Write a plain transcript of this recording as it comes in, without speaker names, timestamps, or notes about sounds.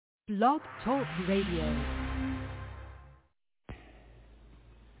Blog Talk Radio.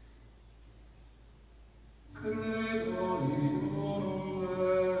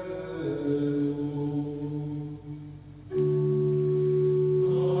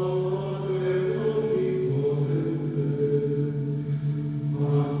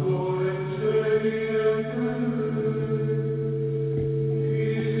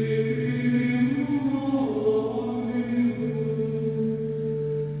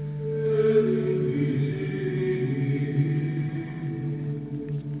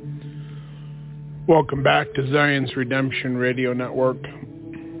 Welcome back to Zion's Redemption Radio Network.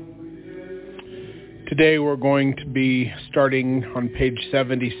 Today we're going to be starting on page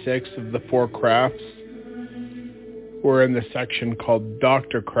 76 of the Four Crafts. We're in the section called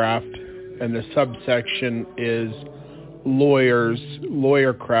Dr. Craft, and the subsection is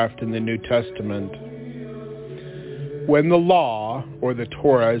lawyer craft in the New Testament. When the law, or the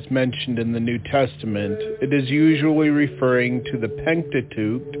Torah, is mentioned in the New Testament, it is usually referring to the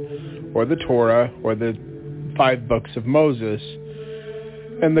Pentateuch, or the Torah, or the 5 books of Moses,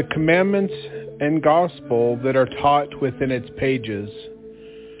 and the commandments and gospel that are taught within its pages.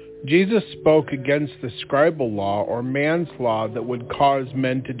 Jesus spoke against the scribal law, or man's law, that would cause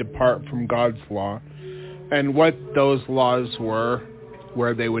men to depart from God's law, and what those laws were,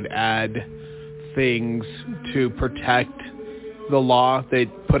 where they would add things to protect the law. They'd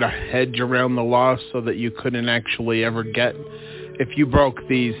put a hedge around the law so that you couldn't actually ever get. If you broke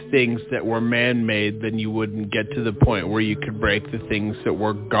these things that were man-made, then you wouldn't get to the point where you could break the things that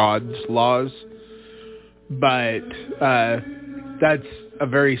were God's laws. But that's a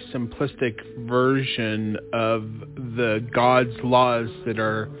very simplistic version of the God's laws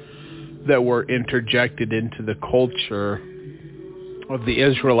that were interjected into the culture of the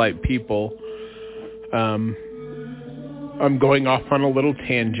Israelite people. I'm going off on a little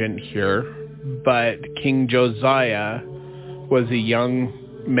tangent here, but King Josiah was a young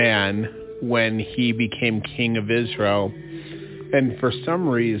man when he became king of Israel, and for some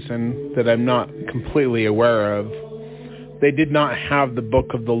reason that I'm not completely aware of, they did not have the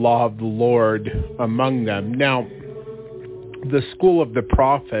book of the law of the Lord among them. Now, the school of the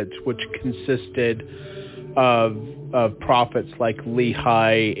prophets, which consisted of prophets like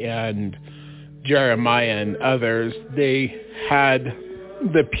Lehi and Jeremiah and others, they had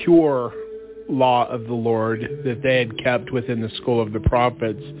the pure law of the Lord that they had kept within the school of the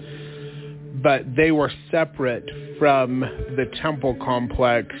prophets, but they were separate from the temple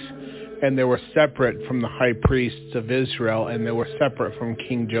complex, and they were separate from the high priests of Israel, and they were separate from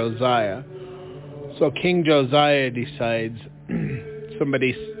King Josiah. So King Josiah decides,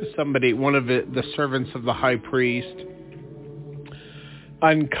 one of the servants of the high priest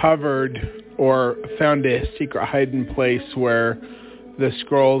uncovered or found a secret hiding place where the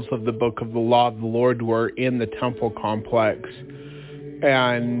scrolls of the book of the law of the Lord were in the temple complex,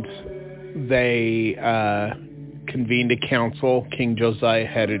 and they convened a council. King Josiah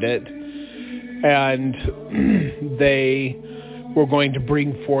headed it, and they were going to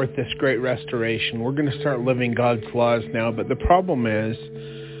bring forth this great restoration. We're going to start living God's laws now, but the problem is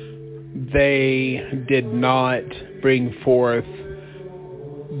they did not bring forth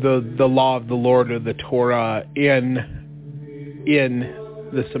the law of the Lord, or the Torah, in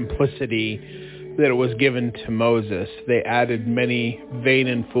the simplicity that it was given to Moses. They added many vain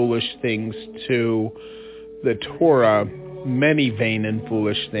and foolish things to the Torah, many vain and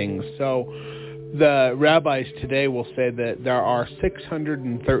foolish things. So the rabbis today will say that there are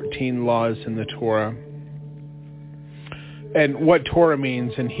 613 laws in the Torah. And what Torah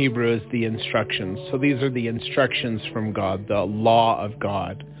means in Hebrew is the instructions. So these are the instructions from God, the law of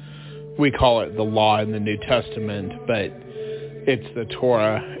God. We call it the law in the New Testament, but it's the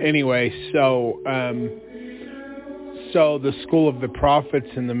Torah. Anyway, so the school of the prophets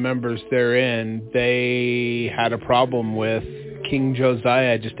and the members therein, they had a problem with King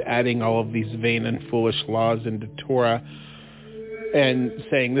Josiah just adding all of these vain and foolish laws into Torah and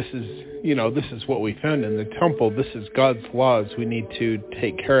saying, this is what we found in the temple. This is God's laws. We need to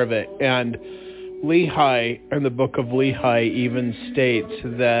take care of it. And Lehi, in the book of Lehi, even states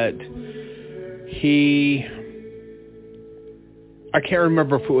that I can't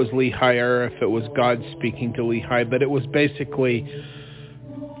remember if it was Lehi or if it was God speaking to Lehi, but it was basically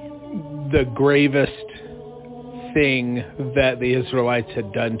the gravest thing that the Israelites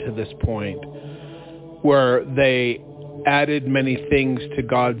had done to this point, where they added many things to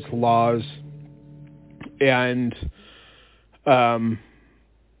God's laws and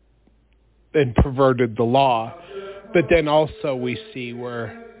perverted the law. But then also we see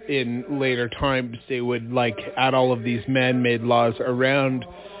where in later times they would add all of these man-made laws around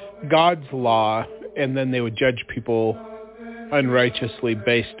God's law, and then they would judge people unrighteously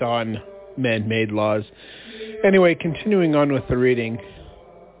based on man-made laws. Anyway, continuing on with the reading.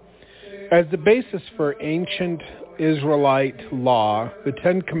 As the basis for ancient Israelite law, the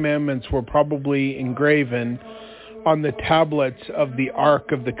Ten Commandments were probably engraven on the tablets of the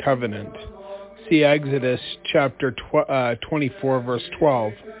Ark of the Covenant. See Exodus chapter 24, verse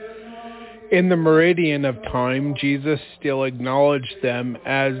 12. In the meridian of time, Jesus still acknowledged them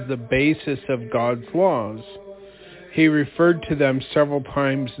as the basis of God's laws. He referred to them several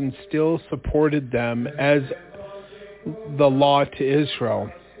times and still supported them as the law to Israel.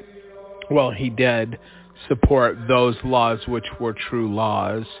 Well, he did support those laws which were true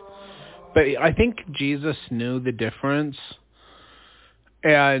laws. But I think Jesus knew the difference,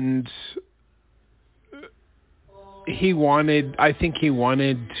 and he would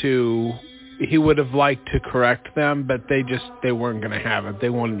have liked to correct them, but they weren't going to have it. They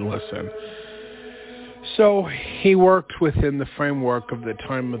wouldn't listen. So he worked within the framework of the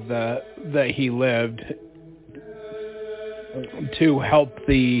time that he lived to help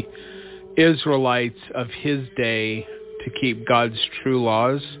the Israelites of his day to keep God's true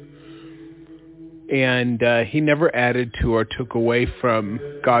laws. And he never added to or took away from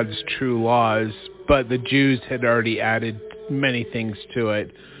God's true laws, but the Jews had already added many things to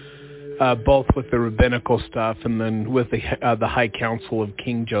it, both with the rabbinical stuff and then with the High Council of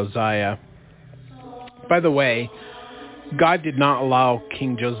King Josiah. By the way, God did not allow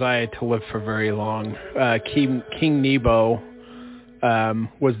King Josiah to live for very long. King Nebo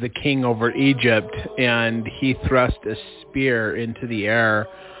was the king over Egypt, and he thrust a spear into the air,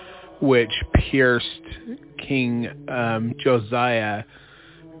 which pierced King Josiah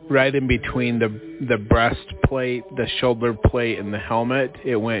right in between the breastplate, the shoulder plate, and the helmet.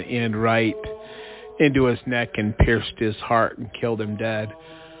 It went in right into his neck and pierced his heart and killed him dead.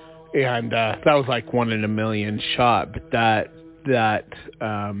 And that was like 1 in a million shot. But that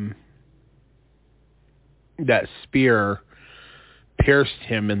spear pierced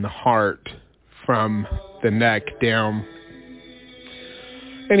him in the heart from the neck down.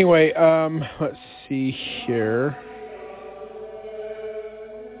 Anyway, let's see here.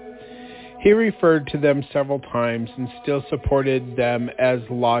 He referred to them several times and still supported them as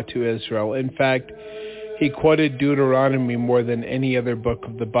law to Israel. In fact, he quoted Deuteronomy more than any other book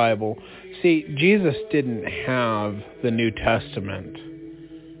of the Bible. See, Jesus didn't have the New Testament.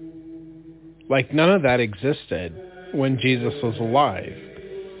 Like, none of that existed when Jesus was alive.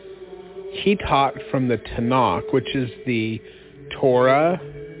 He taught from the Tanakh, which is the Torah,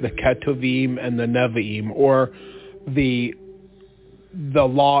 the Ketuvim, and the Nevi'im, or the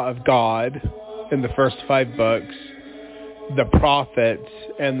law of God in the first 5 books, the prophets,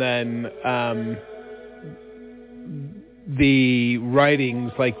 and then the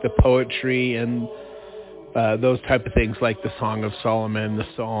writings like the poetry and those type of things like the Song of Solomon, the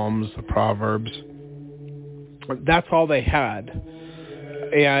Psalms, the Proverbs. That's all they had.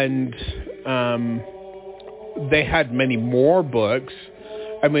 And they had many more books.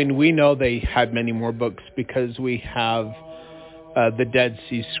 I mean, we know they had many more books because we have the Dead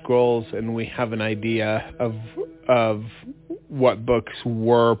Sea Scrolls, and we have an idea of what books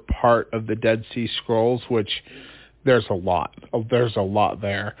were part of the Dead Sea Scrolls, which there's a lot. There's a lot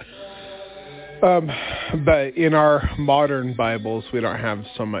there. But in our modern Bibles, we don't have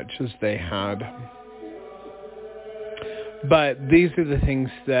so much as they had. But these are the things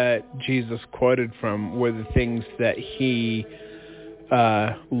that Jesus quoted from, were the things that he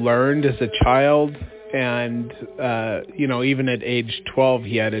learned as a child. And, even at age 12,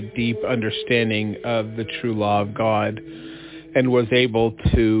 he had a deep understanding of the true law of God and was able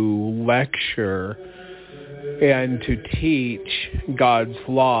to lecture and to teach God's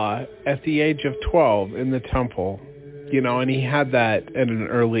law at the age of 12 in the temple. And he had that at an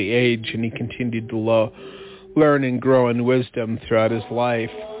early age, and he continued to learn and grow in wisdom throughout his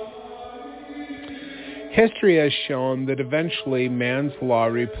life. History has shown that eventually man's law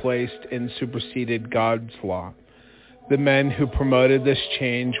replaced and superseded God's law. The men who promoted this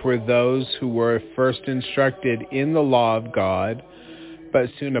change were those who were first instructed in the law of God, but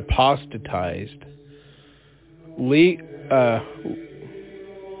soon apostatized.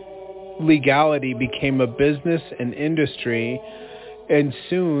 Legality became a business and industry, and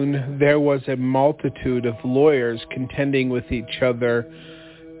soon there was a multitude of lawyers contending with each other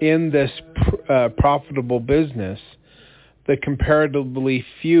in this profitable business. The comparatively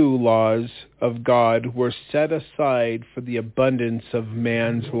few laws of God were set aside for the abundance of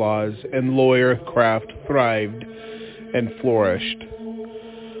man's laws, and lawyer craft thrived and flourished.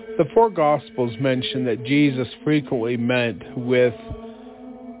 The 4 Gospels mention that Jesus frequently met with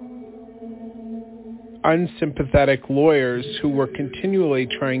unsympathetic lawyers who were continually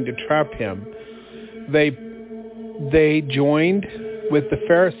trying to trap him. They joined with the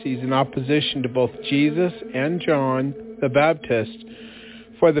Pharisees in opposition to both Jesus and John the Baptist,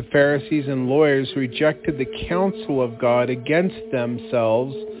 for the Pharisees and lawyers rejected the counsel of God against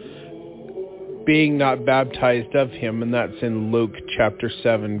themselves, being not baptized of him, and that's in Luke chapter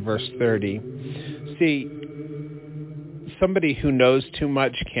 7, verse 30. See, somebody who knows too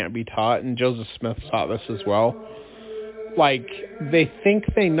much can't be taught, and Joseph Smith taught this as well. Like, they think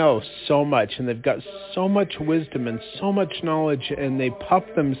they know so much, and they've got so much wisdom and so much knowledge, and they puff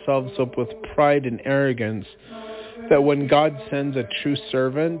themselves up with pride and arrogance, that when God sends a true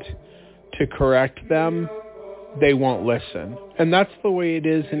servant to correct them, they won't listen. And that's the way it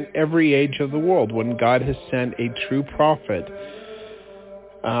is in every age of the world. When God has sent a true prophet,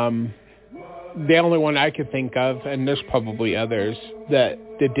 the only one I could think of, and there's probably others, that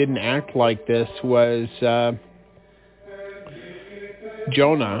didn't act like this was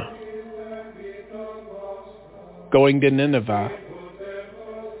Jonah going to Nineveh.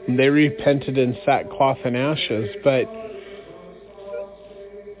 And they repented in sackcloth and ashes, but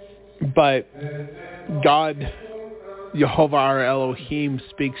God, Jehovah our Elohim,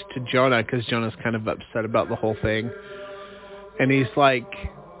 speaks to Jonah, because Jonah's kind of upset about the whole thing. And he's like,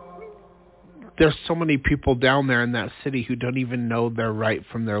 there's so many people down there in that city who don't even know their right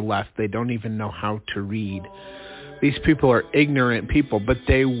from their left. They don't even know how to read. These people are ignorant people, but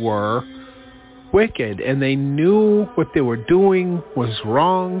they were wicked, and they knew what they were doing was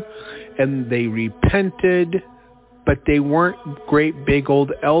wrong, and they repented, but they weren't great big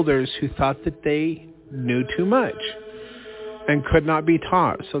old elders who thought that they knew too much and could not be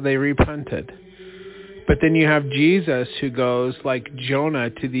taught, so they repented. But then you have Jesus, who goes like Jonah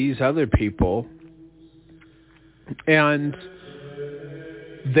to these other people, and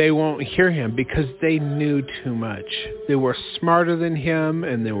they won't hear him because they knew too much. They were smarter than him,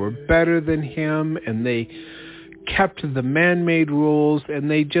 and they were better than him, and they kept the man-made rules,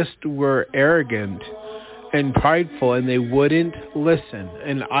 and they just were arrogant and prideful, and they wouldn't listen.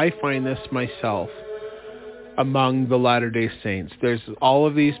 And I find this myself among the Latter-day Saints. There's all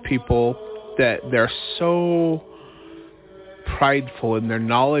of these people that they're so prideful in their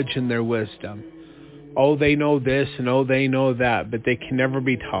knowledge and their wisdom. Oh, they know this, and oh, they know that, but they can never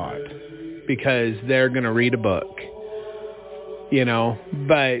be taught because they're going to read a book, you know.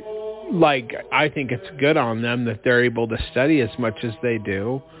 But, like, I think it's good on them that they're able to study as much as they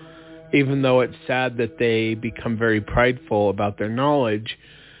do, even though it's sad that they become very prideful about their knowledge,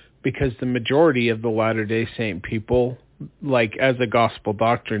 because the majority of the Latter-day Saint people, like as a gospel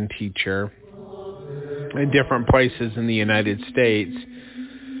doctrine teacher in different places in the United States,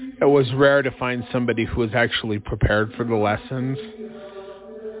 it was rare to find somebody who was actually prepared for the lessons.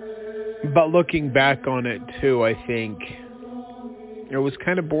 But looking back on it too, I think it was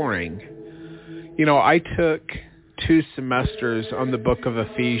kind of boring. You know, I took 2 semesters on the book of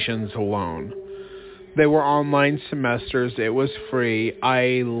Ephesians alone. They were online semesters. It was free.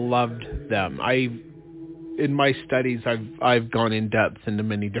 I loved them. In my studies, I've gone in depth into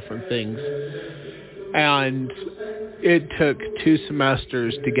many different things. And it took 2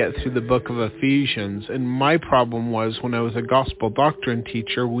 semesters to get through the book of Ephesians. And my problem was, when I was a gospel doctrine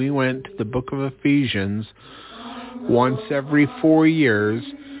teacher, we went to the book of Ephesians once every 4 years.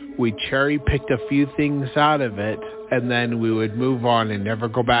 We cherry-picked a few things out of it, and then we would move on and never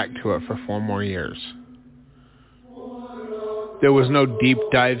go back to it for 4 more years. There was no deep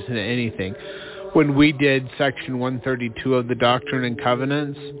dives into anything. When we did section 132 of the Doctrine and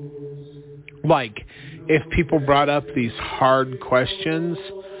Covenants, like, if people brought up these hard questions,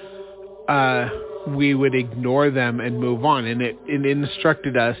 we would ignore them and move on. And it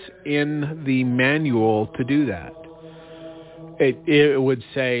instructed us in the manual to do that. It would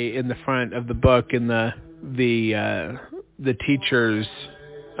say in the front of the book, in the teacher's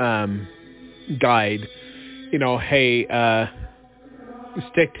guide, you know, hey,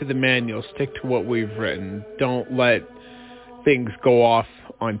 stick to the manual, stick to what we've written. Don't let things go off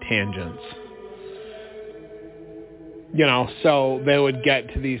on tangents. You know, so they would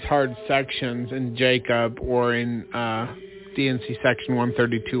get to these hard sections in Jacob or in D&C section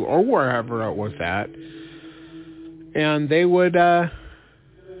 132 or wherever it was at, and they would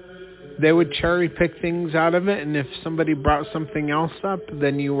cherry pick things out of it, and if somebody brought something else up,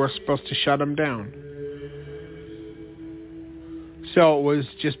 then you were supposed to shut them down. So it was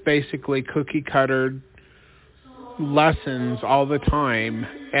just basically cookie-cutter lessons all the time,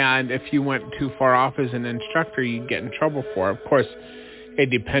 and if you went too far off as an instructor, you'd get in trouble for it. Of course, it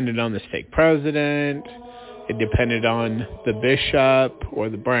depended on the stake president, it depended on the bishop or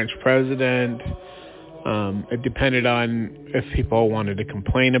the branch president, It depended on if people wanted to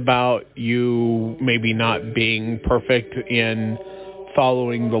complain about you maybe not being perfect in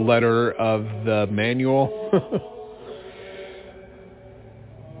following the letter of the manual.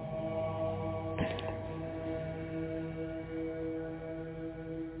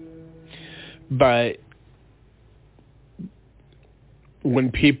 But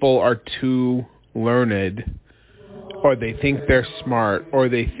when people are too learned, or they think they're smart, or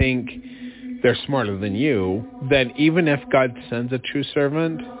they think they're smarter than you, then even if God sends a true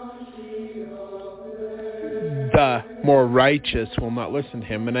servant, the more righteous will not listen to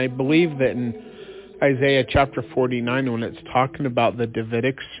him. And I believe that in Isaiah chapter 49, when it's talking about the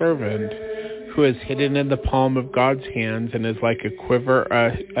Davidic servant who is hidden in the palm of God's hands and is like a quiver,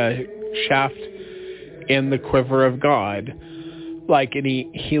 a shaft in the quiver of God, and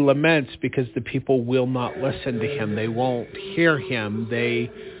he laments because the people will not listen to him. They won't hear him. They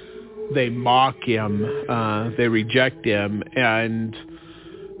mock him. They reject him. And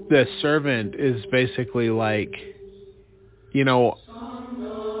the servant is basically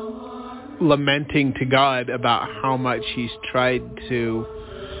lamenting to God about how much he's tried to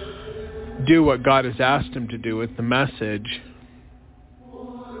do what God has asked him to do with the message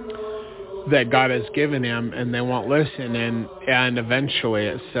that God has given him, and they won't listen. And eventually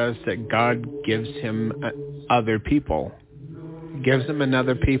it says that God gives him other people. Gives him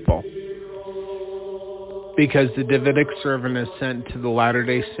another people. Because the Davidic servant is sent to the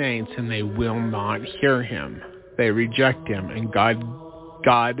Latter-day Saints, and they will not hear him. They reject him, and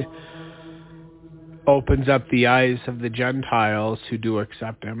God opens up the eyes of the Gentiles who do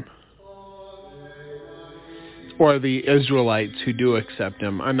accept him, or the Israelites who do accept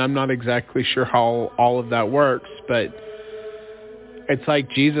him. And I'm not exactly sure how all of that works, but it's like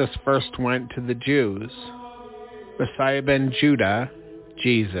Jesus first went to the Jews. Messiah ben Judah,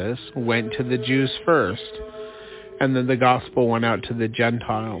 Jesus, went to the Jews first, and then the gospel went out to the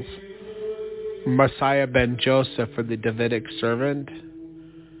Gentiles. Messiah ben Joseph, or the Davidic servant,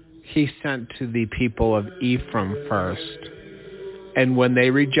 he sent to the people of Ephraim first. And when they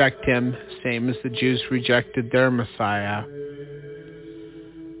reject him, same as the Jews rejected their Messiah,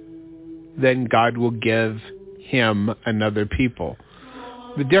 then God will give him another people.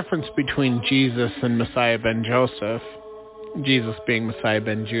 The difference between Jesus and Messiah ben Joseph, Jesus being Messiah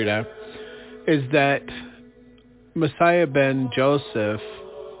ben Judah, is that Messiah ben Joseph,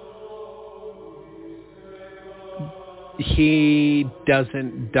 he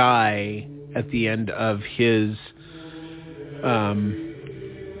doesn't die at the end of his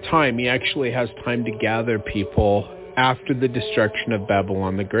time. He actually has time to gather people after the destruction of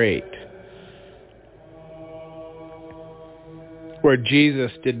Babylon the Great. Where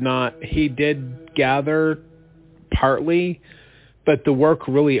Jesus did not, he did gather partly, but the work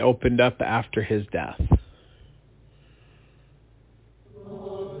really opened up after his death.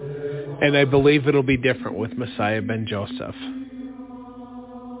 And I believe it'll be different with Messiah ben Joseph.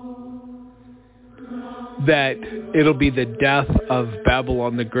 That it'll be the death of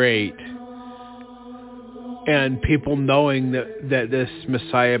Babylon the Great, and people knowing that this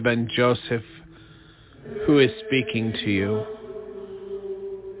Messiah ben Joseph who is speaking to you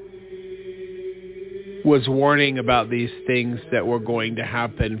was warning about these things that were going to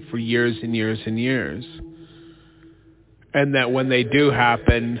happen for years and years and years. And that when they do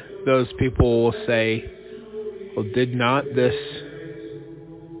happen, those people will say, well, did not this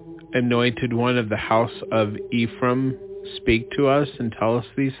anointed one of the house of Ephraim speak to us and tell us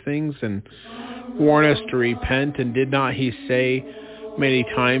these things and warn us to repent? And did not he say many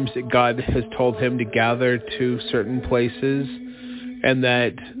times that God has told him to gather to certain places and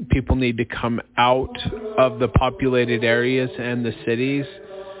that people need to come out of the populated areas and the cities?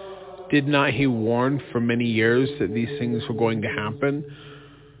 Did not he warn for many years that these things were going to happen?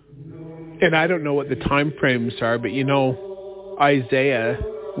 And I don't know what the time frames are, but Isaiah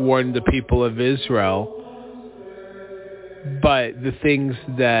warned the people of Israel, but the things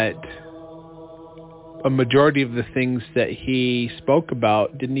that, a majority of the things that he spoke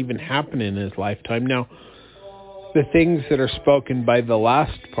about didn't even happen in his lifetime. Now, the things that are spoken by the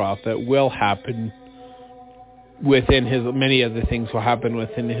last prophet will happen within many of the things will happen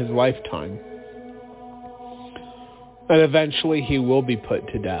within his lifetime. And eventually he will be put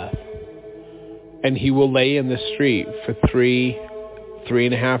to death. And he will lay in the street for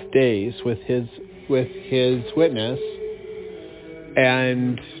 3.5 days with his witness,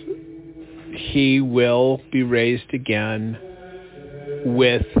 and he will be raised again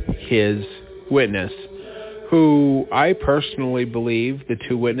with his witness, who I personally believe the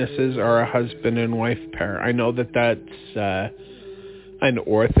two witnesses are a husband and wife pair. I know that that's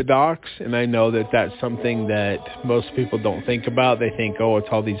unorthodox, and I know that that's something that most people don't think about. They think, oh, it's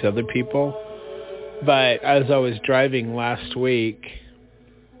all these other people. But as I was driving last week,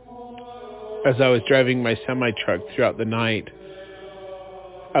 as I was driving my semi-truck throughout the night,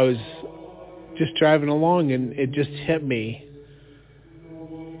 I was just driving along, and it just hit me.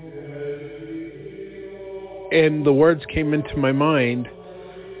 And the words came into my mind: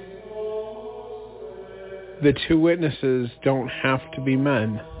 the two witnesses don't have to be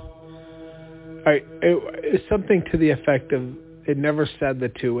men. It's something to the effect of, it never said the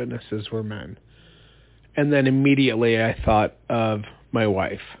two witnesses were men. And then immediately I thought of my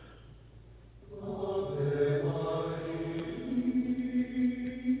wife.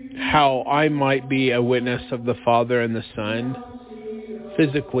 How I might be a witness of the Father and the Son,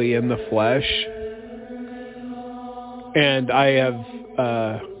 physically in the flesh. And I have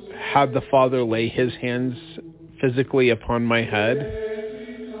had the Father lay his hands physically upon my head.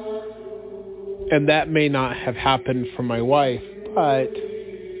 And that may not have happened for my wife, but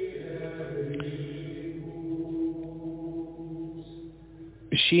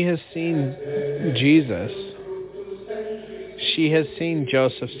she has seen Jesus. She has seen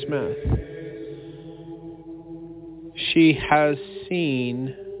Joseph Smith. She has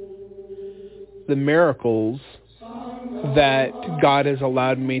seen the miracles that God has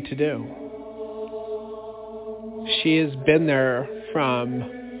allowed me to do. She has been there from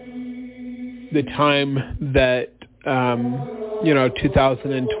the time that,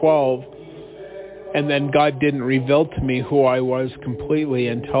 2012, and then God didn't reveal to me who I was completely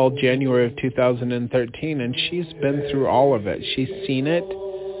until January of 2013, and she's been through all of it. She's seen it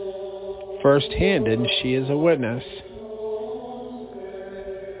firsthand, and she is a witness.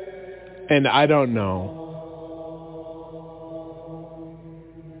 And I don't know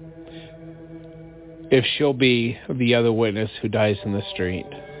if she'll be the other witness who dies in the street.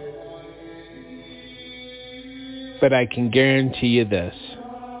 But I can guarantee you this: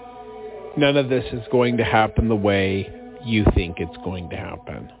 none of this is going to happen the way you think it's going to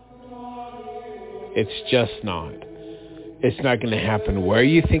happen. It's just not. It's not going to happen where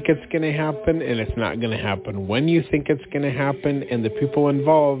you think it's going to happen, and it's not going to happen when you think it's going to happen, and the people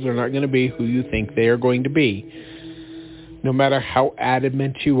involved are not going to be who you think they are going to be. No matter how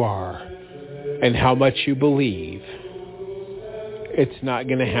adamant you are and how much you believe, it's not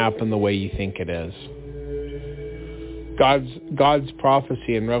going to happen the way you think it is. God's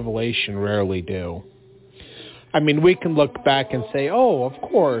prophecy and revelation rarely do. I mean, we can look back and say, oh, of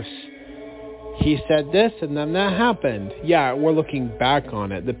course, he said this and then that happened. Yeah, we're looking back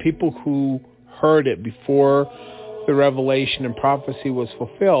on it. The people who heard it before the revelation and prophecy was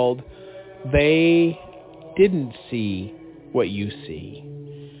fulfilled, they didn't see what you see.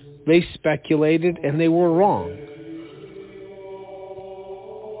 They speculated and they were wrong.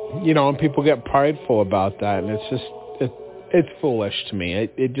 And people get prideful about that, and it's foolish to me.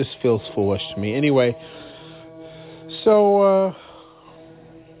 It just feels foolish to me. Anyway, so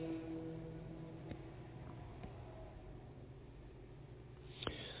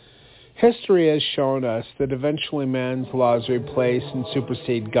history has shown us that eventually man's laws replace and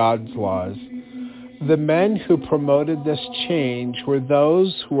supersede God's laws. The men who promoted this change were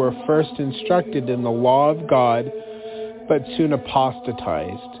those who were first instructed in the law of God, but soon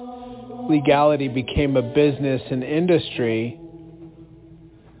apostatized. Legality became a business and industry.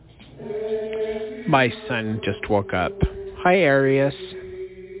 My son just woke up. Hi, Arius.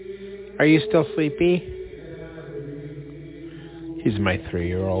 Are you still sleepy? He's my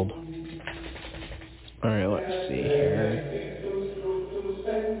 3-year-old. All right, let's see here.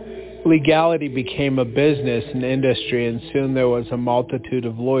 Legality became a business and industry, and soon there was a multitude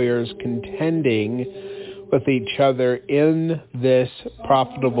of lawyers contending with each other in this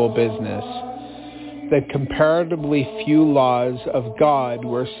profitable business. The comparatively few laws of God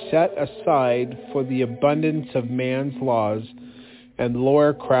were set aside for the abundance of man's laws, and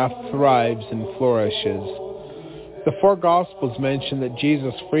lawyercraft thrives and flourishes. The four Gospels mention that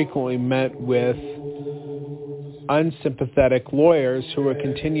Jesus frequently met with unsympathetic lawyers who were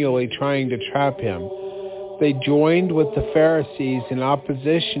continually trying to trap him. They joined with the Pharisees in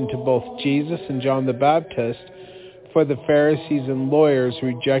opposition to both Jesus and John the Baptist, for the Pharisees and lawyers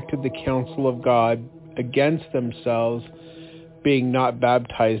rejected the counsel of God against themselves, being not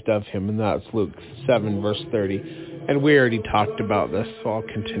baptized of him. And that's Luke 7, verse 30. And we already talked about this, so I'll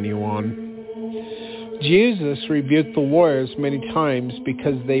continue on. Jesus rebuked the lawyers many times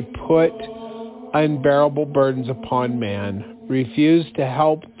because they put unbearable burdens upon man, refused to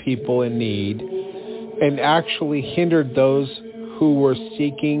help people in need, and actually hindered those who were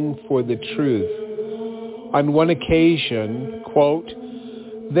seeking for the truth. On one occasion, quote,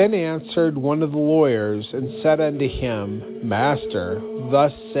 Then answered one of the lawyers and said unto him, Master,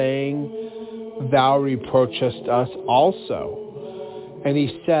 thus saying, thou reproachest us also. And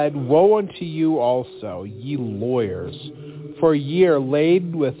he said, Woe unto you also, ye lawyers, for ye are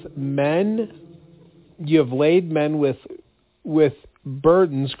laid with men, ye have laid men with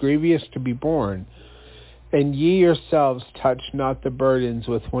burdens grievous to be borne, and ye yourselves touch not the burdens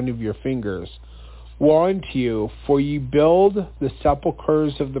with one of your fingers. Woe unto you, for ye build the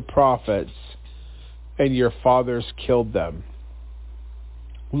sepulchres of the prophets, and your fathers killed them.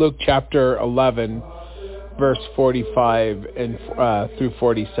 Luke chapter 11, verse 45 and through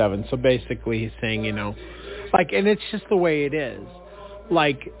 47. So basically he's saying, and it's just the way it is.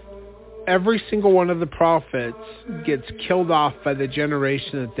 Every single one of the prophets gets killed off by the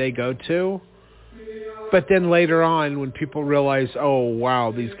generation that they go to. But then later on, when people realize, oh,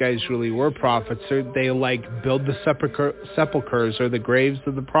 wow, these guys really were prophets, they build the sepulchers or the graves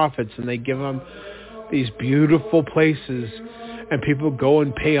of the prophets, and they give them these beautiful places, and people go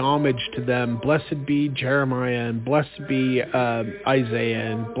and pay homage to them. Blessed be Jeremiah, and blessed be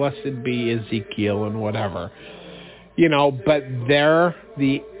Isaiah, and blessed be Ezekiel, and whatever. But they're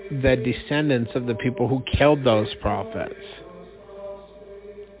the descendants of the people who killed those prophets.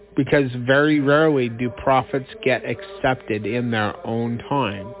 Because very rarely do prophets get accepted in their own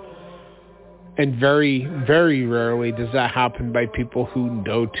time. And very, very rarely does that happen by people who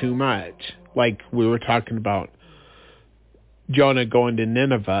know too much. Like we were talking about Jonah going to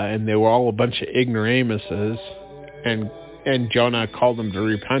Nineveh, and they were all a bunch of ignoramuses, and Jonah called them to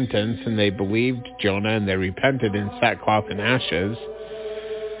repentance, and they believed Jonah, and they repented in sackcloth and ashes,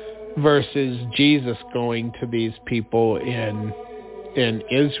 versus Jesus going to these people in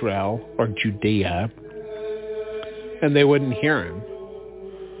Israel or Judea, and they wouldn't hear him.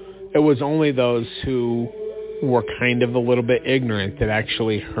 It was only those who were kind of a little bit ignorant that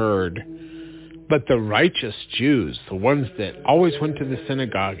actually heard. But the righteous Jews, the ones that always went to the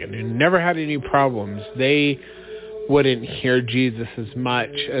synagogue and who never had any problems, they wouldn't hear Jesus as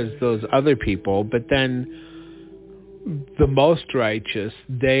much as those other people. But then the most righteous,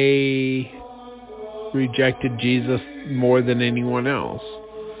 they rejected Jesus more than anyone else.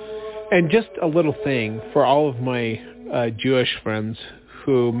 And just a little thing for all of my Jewish friends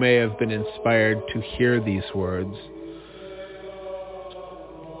who may have been inspired to hear these words.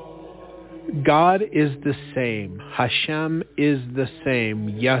 God is the same. Hashem is the same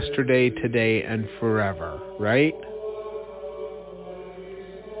yesterday, today, and forever, right?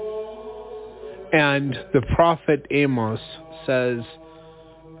 And the prophet Amos says,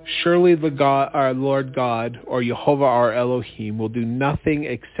 surely our Lord God, or Jehovah our Elohim, will do nothing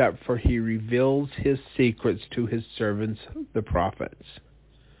except for he reveals his secrets to his servants, the prophets.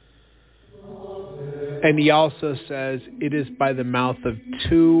 And he also says, it is by the mouth of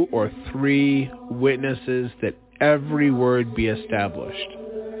 2 or 3 witnesses that every word be established.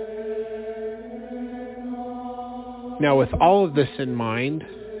 Now, with all of this in mind,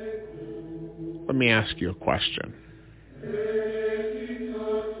 let me ask you a question.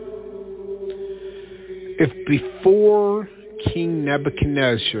 If before King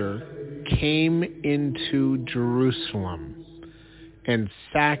Nebuchadnezzar came into Jerusalem and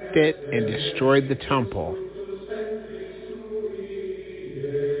sacked it and destroyed the temple,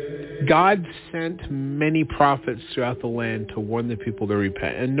 God sent many prophets throughout the land to warn the people to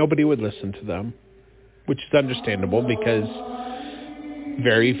repent, and nobody would listen to them, which is understandable because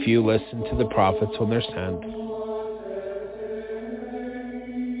very few listen to the prophets when they're sent.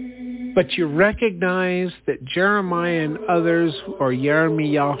 But you recognize that Jeremiah and others, or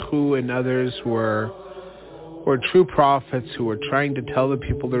Yirmiyahu and others, were true prophets who were trying to tell the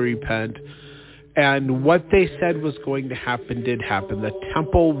people to repent. And what they said was going to happen did happen. The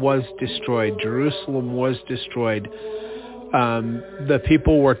temple was destroyed. Jerusalem was destroyed. The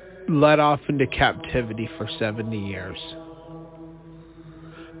people were led off into captivity for 70 years.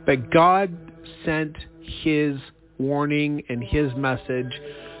 But God sent his warning and his message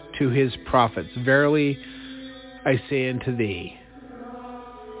to his prophets. Verily, I say unto thee,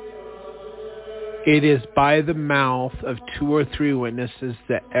 it is by the mouth of 2 or 3 witnesses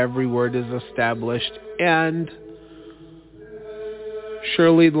that every word is established, and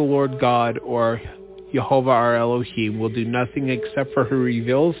surely the Lord God, or Jehovah our Elohim, will do nothing except for he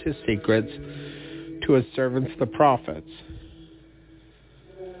reveals his secrets to his servants the prophets.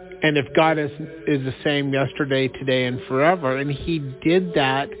 And if God is the same yesterday, today, and forever, and he did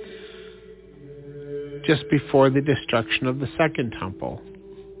that just before the destruction of the second temple,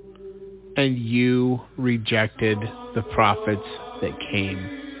 and you rejected the prophets that came.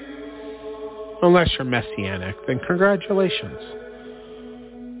 Unless you're Messianic, then congratulations.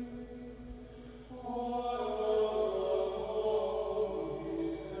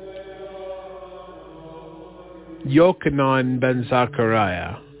 Yochanan ben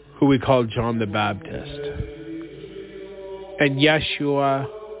Zechariah, who we call John the Baptist, and Yeshua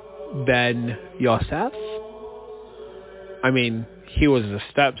ben Yosef. I mean, he was the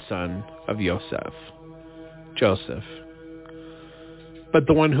stepson of Joseph. But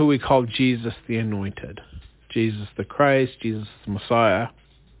the one who we call Jesus the Anointed, Jesus the Christ, Jesus the Messiah,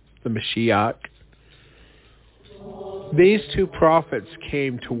 the Mashiach. These two prophets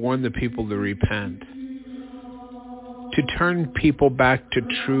came to warn the people to repent, to turn people back to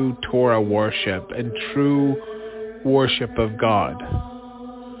true Torah worship and true worship of God,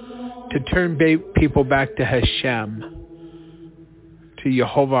 to turn people back to Hashem, to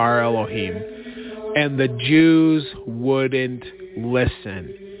Yehovah our Elohim. And the Jews wouldn't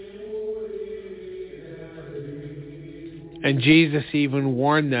listen. And Jesus even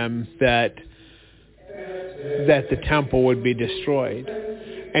warned them that the temple would be destroyed.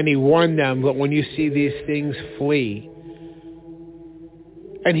 And he warned them that when you see these things, flee.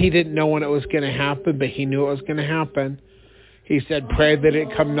 And he didn't know when it was going to happen, but he knew it was going to happen. He said, pray that it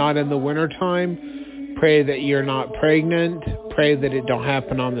come not in the wintertime. Pray that you're not pregnant. Pray that it don't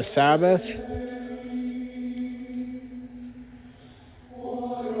happen on the Sabbath.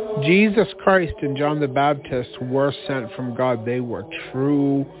 Jesus Christ and John the Baptist were sent from God. They were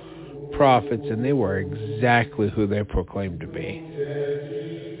true prophets, and they were exactly who they proclaimed to be.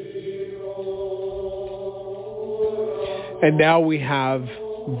 And now we have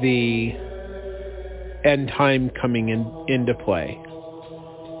the end time coming into play.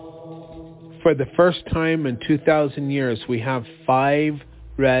 For the first time in 2,000 years, we have 5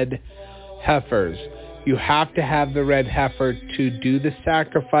 red heifers. You have to have the red heifer to do the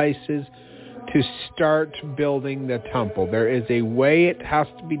sacrifices, to start building the temple. There is a way it has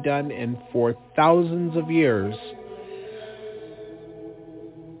to be done, and for thousands of years,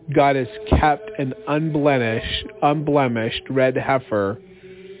 God has kept an unblemished red heifer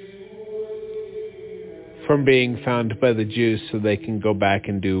from being found by the Jews so they can go back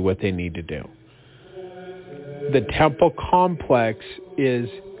and do what they need to do. The temple complex is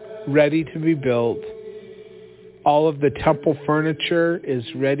ready to be built. All of the temple furniture is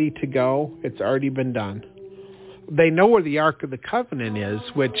ready to go. It's already been done. They know where the Ark of the Covenant is,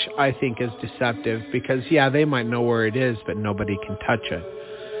 which I think is deceptive because, they might know where it is, but nobody can touch it.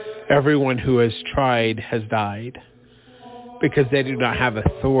 Everyone who has tried has died because they do not have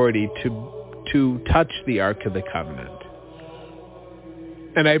authority to touch the Ark of the Covenant.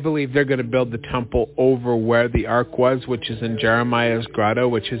 And I believe they're going to build the temple over where the Ark was, which is in Jeremiah's grotto,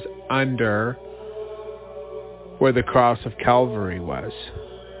 which is under where the cross of Calvary was.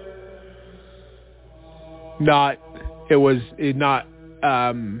 It was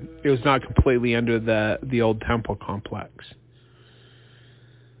not completely under the old temple complex.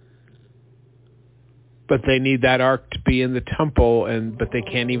 But they need that ark to be in the temple, but they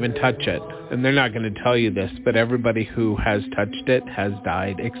can't even touch it. And they're not going to tell you this, but everybody who has touched it has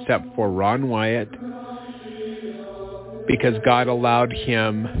died, except for Ron Wyatt, because God allowed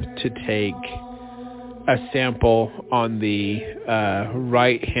him to take a sample on the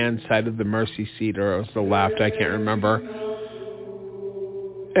right-hand side of the mercy seat, or it was the left, I can't remember,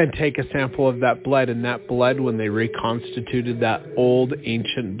 and take a sample of that blood. And that blood, when they reconstituted that old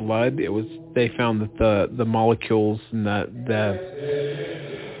ancient blood, they found that the molecules and the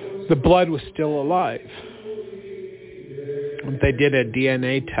blood was still alive. They did a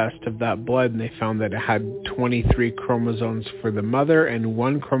DNA test of that blood, and they found that it had 23 chromosomes for the mother and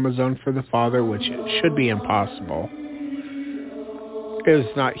 1 chromosome for the father, which should be impossible. It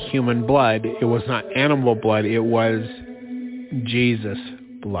was not human blood. It was not animal blood. It was Jesus'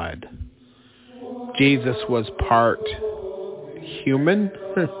 blood. Jesus was part human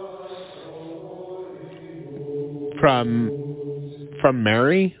from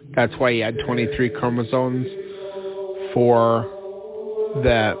Mary. That's why he had 23 chromosomes for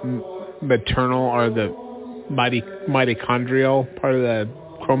the maternal or the mitochondrial part of the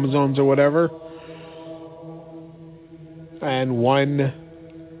chromosomes or whatever, and 1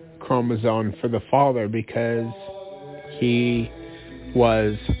 chromosome for the father because he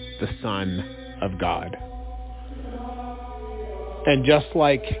was the Son of God. And just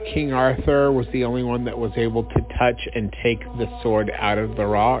like King Arthur was the only one that was able to touch and take the sword out of the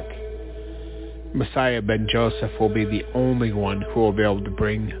rock, Messiah ben Joseph will be the only one who will be able to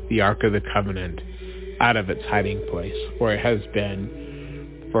bring the Ark of the Covenant out of its hiding place, where it has been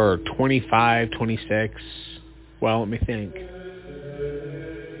for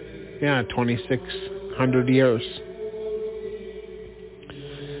 2,600 years.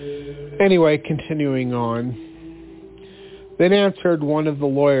 Anyway, continuing on. Then answered one of the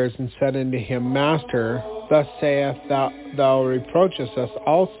lawyers and said unto him, Master, Thus saith thou reproachest us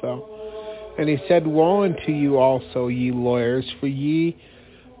also. And he said, Woe unto you also, ye lawyers, for ye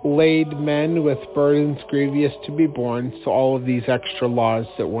laid men with burdens grievous to be borne, so all of these extra laws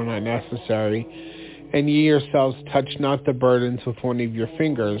that were not necessary, and ye yourselves touch not the burdens with one of your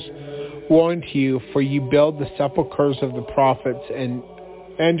fingers. Woe unto you, for ye build the sepulchres of the prophets,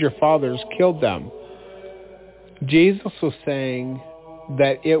 and your fathers killed them. Jesus was saying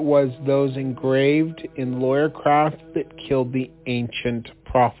that it was those engraved in lawyer craft that killed the ancient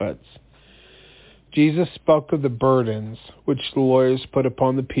prophets. Jesus spoke of the burdens which the lawyers put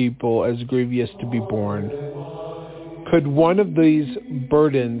upon the people as grievous to be borne. Could one of these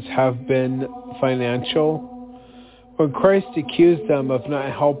burdens have been financial? When Christ accused them of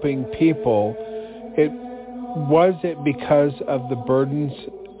not helping people, was it because of the burdens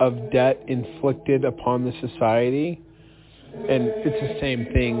of debt inflicted upon the society? And it's the same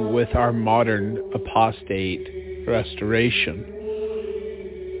thing with our modern apostate restoration.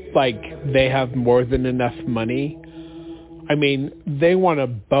 Like, they have more than enough money. I mean, they want to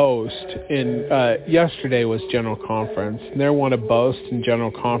boast in, yesterday was General Conference, and they want to boast in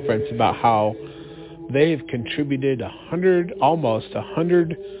General Conference about how they've contributed almost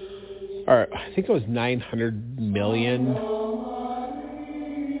 100, or I think it was 900 million.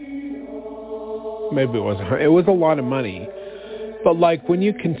 Maybe it wasn't. It was a lot of money. But like when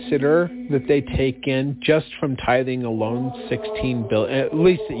you consider that they take in just from tithing alone 16 billion, at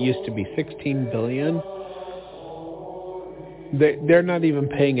least it used to be 16 billion, they're not even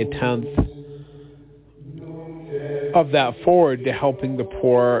paying a tenth of that forward to helping the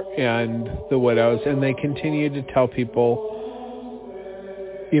poor and the widows. And they continue to tell people,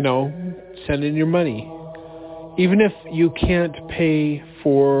 send in your money. Even if you can't pay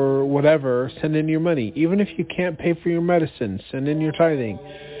for whatever, send in your money. Even if you can't pay for your medicine, send in your tithing.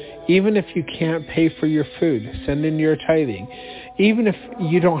 Even if you can't pay for your food, send in your tithing. Even if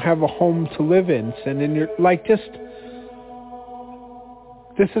you don't have a home to live in, send in your...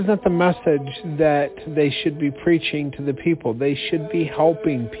 This isn't the message that they should be preaching to the people. They should be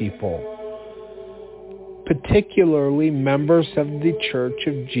helping people, particularly members of the Church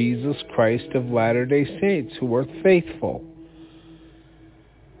of Jesus Christ of Latter-day Saints who are faithful.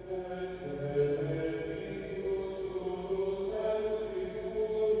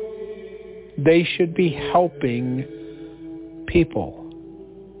 They should be helping people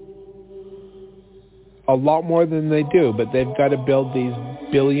a lot more than they do, but they've got to build these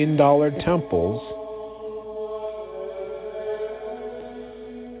billion-dollar temples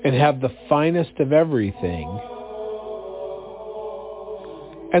and have the finest of everything.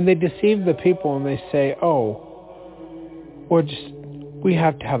 And they deceive the people and they say, we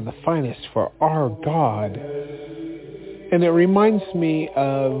have to have the finest for our God. And it reminds me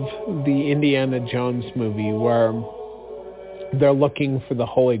of the Indiana Jones movie where they're looking for the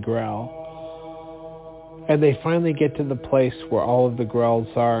Holy Grail. And they finally get to the place where all of the grails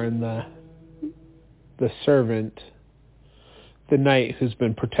are, and the servant, the knight who's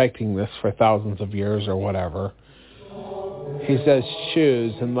been protecting this for thousands of years or whatever, he says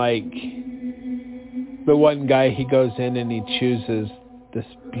choose, and the one guy, he goes in and he chooses this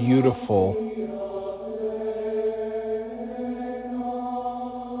beautiful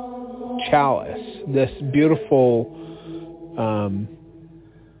chalice, this beautiful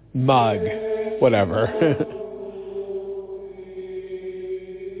mug, whatever.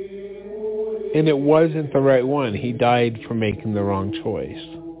 And it wasn't the right one. He died for making the wrong choice.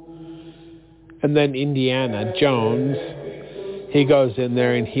 And then Indiana Jones, he goes in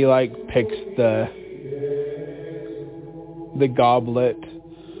there and he picks the goblet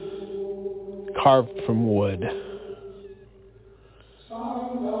carved from wood.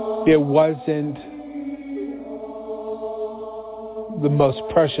 It wasn't the most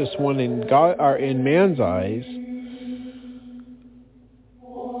precious one in God or in man's eyes,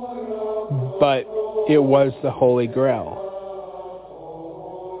 but it was the Holy Grail.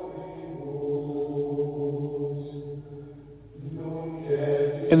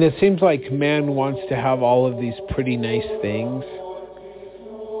 And it seems like man wants to have all of these pretty nice things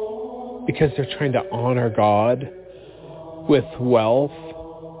because they're trying to honor God with wealth.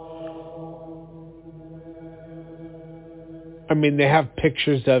 I mean, they have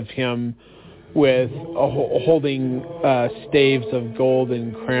pictures of him with holding staves of gold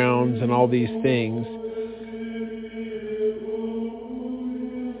and crowns and all these things.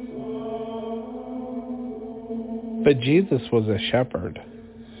 But Jesus was a shepherd.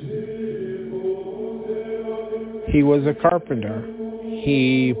 He was a carpenter.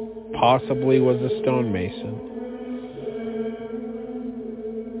 He possibly was a stonemason.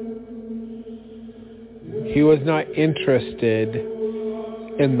 He was not interested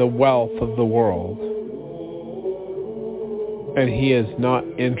in the wealth of the world. And he is not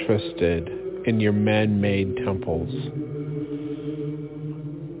interested in your man-made temples.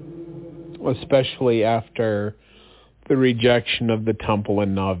 Especially after the rejection of the temple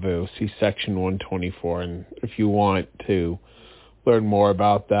in Nauvoo. See section 124. And if you want to learn more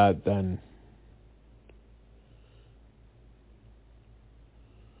about that, then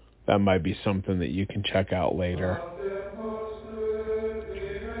that might be something that you can check out later.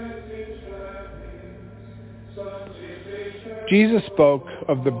 Jesus spoke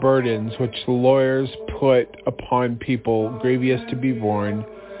of the burdens which the lawyers put upon people grievous to be borne.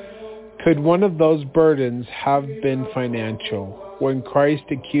 Could one of those burdens have been financial? When Christ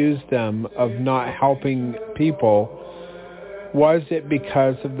accused them of not helping people, was it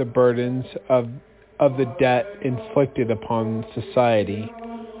because of the burdens of the debt inflicted upon society?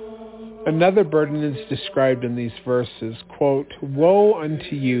 Another burden is described in these verses, quote, "Woe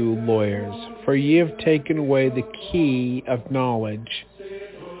unto you, lawyers, for ye have taken away the key of knowledge.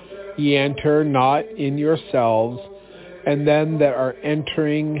 Ye enter not in yourselves, and them that are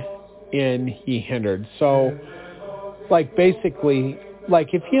entering in ye hindered." So, basically,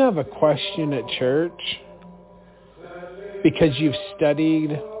 if you have a question at church, because you've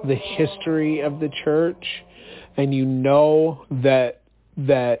studied the history of the church, and you know that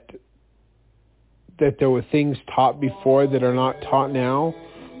there were things taught before that are not taught now,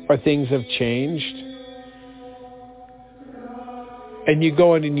 or things have changed, and you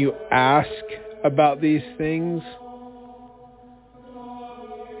go in and you ask about these things,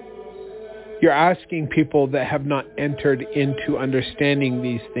 you're asking people that have not entered into understanding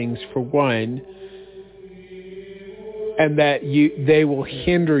these things, for one, and that they will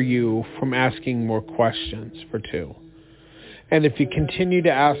hinder you from asking more questions, for two. And if you continue to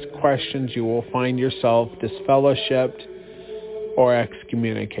ask questions, you will find yourself disfellowshipped or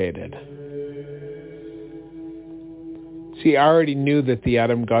excommunicated. See, I already knew that the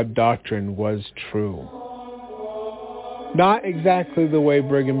Adam God doctrine was true. Not exactly the way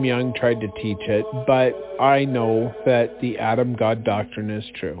Brigham Young tried to teach it, but I know that the Adam God doctrine is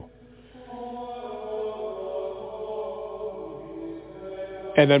true.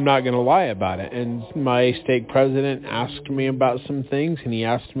 And I'm not going to lie about it. And my stake president asked me about some things, and he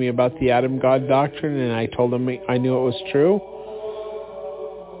asked me about the Adam God doctrine, and I told him I knew it was true.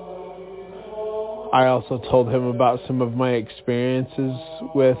 I also told him about some of my experiences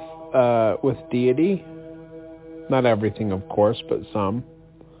with deity. Not everything, of course, but some.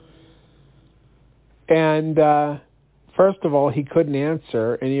 And first of all, he couldn't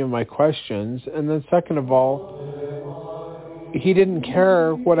answer any of my questions. And then second of all, he didn't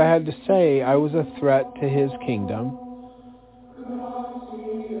care what I had to say. I was a threat to his kingdom.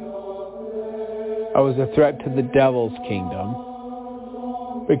 I was a threat to the devil's kingdom,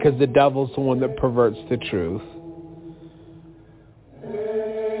 because the devil's the one that perverts the truth.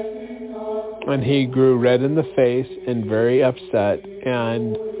 And he grew red in the face and very upset,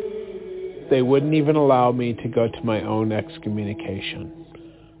 and they wouldn't even allow me to go to my own excommunication.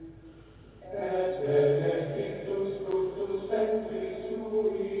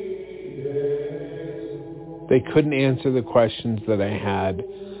 They couldn't answer the questions that I had.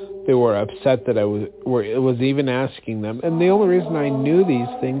 They were upset that I was even asking them. And the only reason I knew these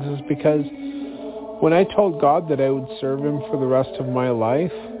things is because when I told God that I would serve him for the rest of my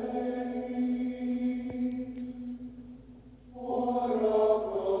life,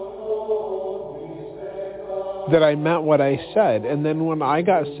 that I meant what I said. And then when I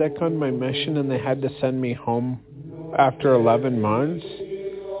got sick on my mission and they had to send me home after 11 months,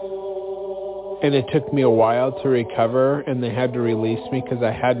 and it took me a while to recover, and they had to release me because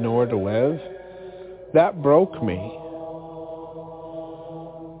I had nowhere to live, that broke me.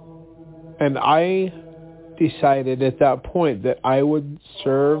 And I decided at that point that I would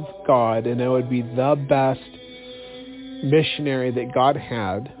serve God, and I would be the best missionary that God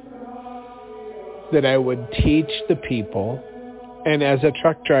had, that I would teach the people. And as a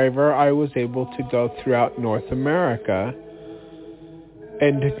truck driver, I was able to go throughout North America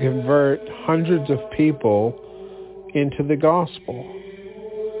and to convert hundreds of people into the gospel.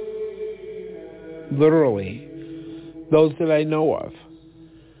 Literally, those that I know of.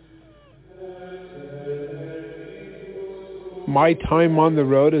 My time on the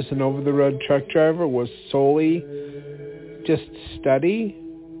road as an over-the-road truck driver was solely just study,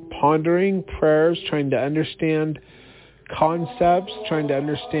 pondering, prayers, trying to understand concepts, trying to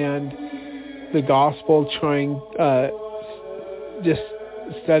understand the gospel, just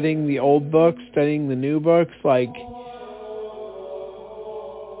studying the old books, studying the new books.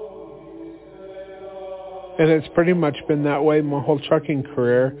 And it's pretty much been that way my whole trucking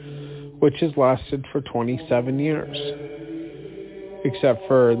career, which has lasted for 27 years. Except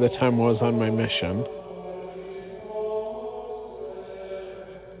for the time I was on my mission.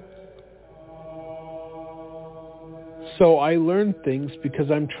 So I learned things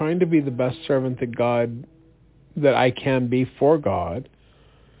because I'm trying to be the best servant that I can be for God.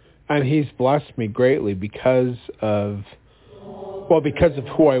 And he's blessed me greatly because of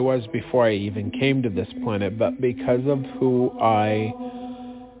who I was before I even came to this planet, but because of who I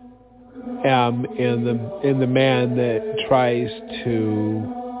am in the man that tries to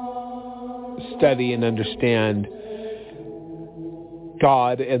study and understand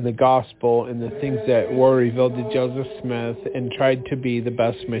God and the gospel and the things that were revealed to Joseph Smith, and tried to be the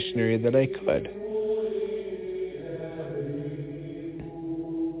best missionary that I could.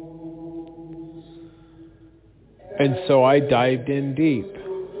 And so I dived in deep.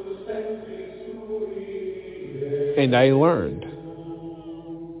 And I learned.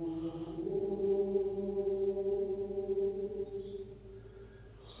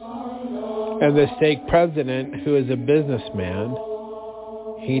 And the stake president, who is a businessman,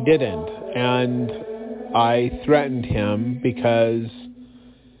 he didn't. And I threatened him because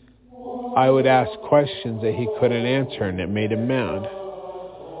I would ask questions that he couldn't answer, and it made him mad.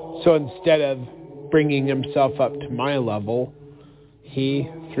 So instead of bringing himself up to my level, he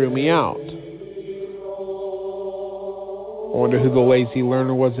threw me out. I wonder who the lazy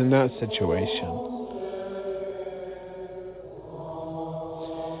learner was in that situation.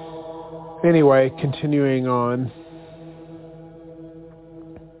 Anyway, continuing on.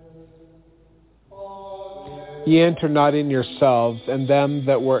 Ye enter not in yourselves, and them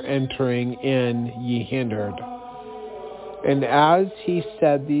that were entering in ye hindered. And as he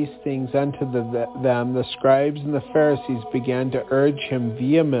said these things unto them, the scribes and the Pharisees began to urge him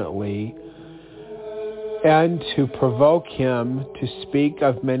vehemently, and to provoke him to speak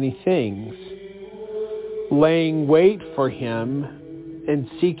of many things, laying wait for him, and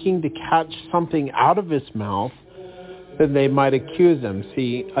seeking to catch something out of his mouth, that they might accuse him.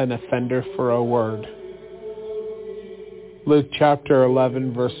 See, an offender for a word. Luke chapter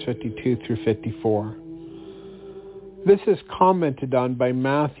 11, verse 52 through 54. This is commented on by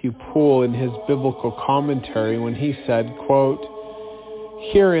Matthew Poole in his biblical commentary when he said, quote,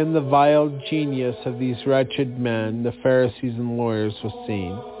 "Herein the vile genius of these wretched men, the Pharisees and lawyers, was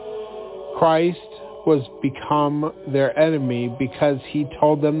seen. Christ was become their enemy because he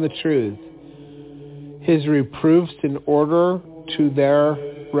told them the truth. His reproofs in order to their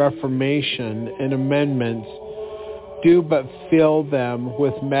reformation and amendments do but fill them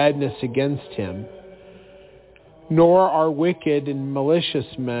with madness against him. Nor are wicked and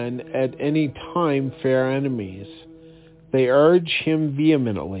malicious men at any time fair enemies. They urge him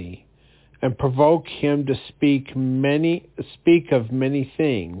vehemently, and provoke him to speak of many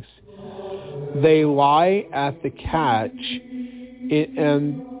things. They lie at the catch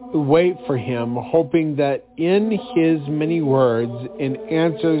and wait for him, hoping that in his many words, in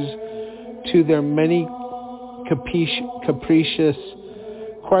answers to their many capricious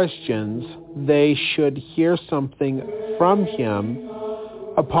questions, they should hear something from him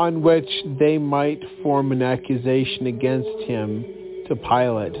upon which they might form an accusation against him to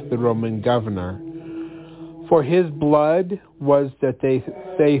Pilate, the Roman governor. For his blood was that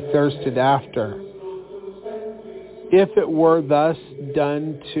they thirsted after. If it were thus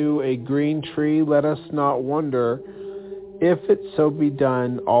done to a green tree, let us not wonder if it so be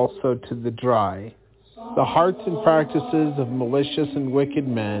done also to the dry. The hearts and practices of malicious and wicked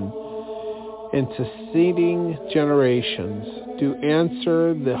men in succeeding generations do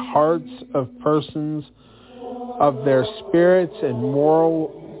answer the hearts of persons of their spirits and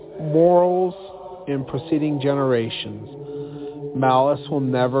morals in preceding generations. Malice will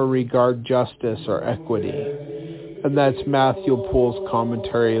never regard justice or equity." And that's Matthew Poole's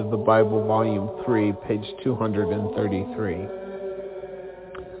commentary of the Bible, Volume 3, page 233.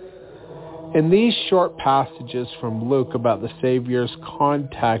 In these short passages from Luke about the Savior's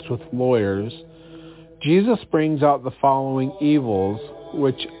contact with lawyers, Jesus brings out the following evils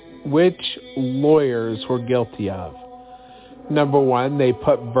which lawyers were guilty of. Number 1, they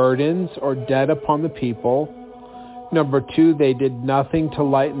put burdens or debt upon the people. Number 2, they did nothing to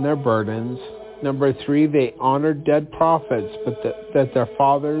lighten their burdens. Number 3, they honored dead prophets, but that their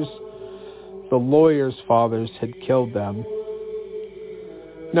fathers, the lawyers' fathers, had killed them.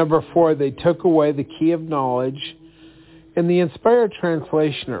 Number 4, they took away the key of knowledge. In the Inspired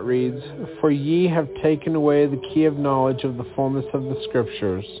Translation it reads, "For ye have taken away the key of knowledge of the fullness of the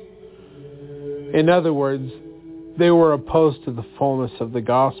Scriptures." In other words, they were opposed to the fullness of the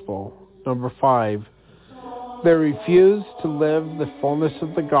gospel. Number 5, They refused to live the fullness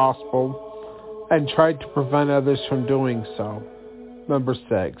of the gospel and tried to prevent others from doing so. Number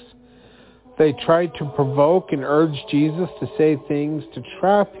 6. They tried to provoke and urge Jesus to say things to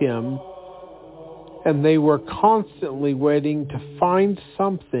trap him, and they were constantly waiting to find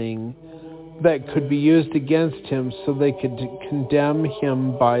something that could be used against him so they could condemn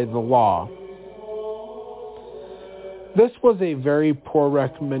him by the law. This was a very poor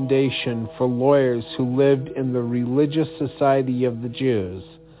recommendation for lawyers who lived in the religious society of the Jews.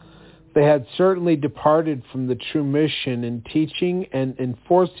 They had certainly departed from the true mission in teaching and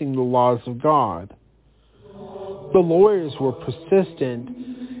enforcing the laws of God. The lawyers were persistent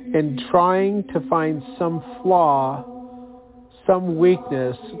in trying to find some flaw, some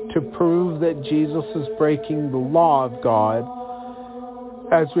weakness to prove that Jesus is breaking the law of God,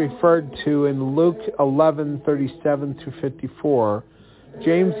 as referred to in Luke 11:37-54.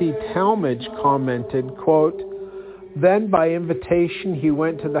 James E. Talmage commented, quote, "Then by invitation he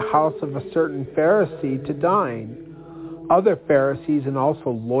went to the house of a certain Pharisee to dine. Other Pharisees and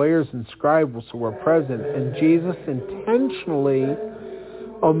also lawyers and scribes were present, and Jesus intentionally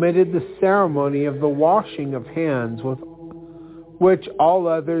omitted the ceremony of the washing of hands, with which all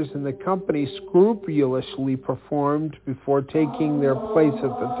others in the company scrupulously performed before taking their place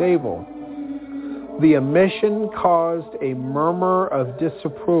at the table. The omission caused a murmur of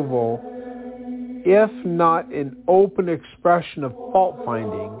disapproval, if not an open expression of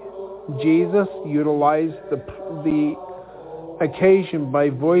fault-finding. Jesus utilized the occasion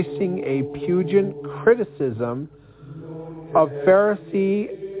by voicing a pungent criticism of Pharisee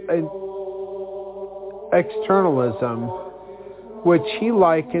externalism, which he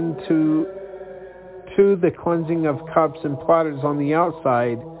likened to the cleansing of cups and platters on the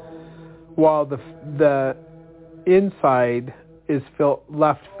outside, while the inside is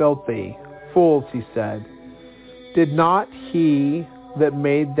left filthy. Fools, he said. Did not he that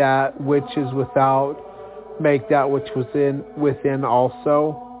made that which is without make that which was within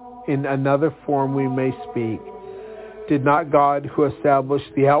also? In another form we may speak. Did not God, who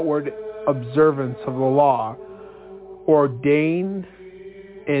established the outward observance of the law, ordain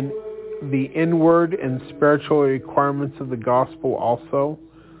in the inward and spiritual requirements of the gospel also?"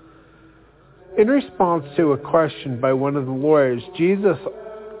 In response to a question by one of the lawyers, Jesus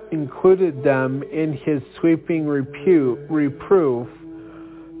included them in his sweeping reproof.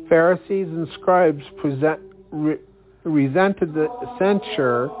 Pharisees and scribes resented the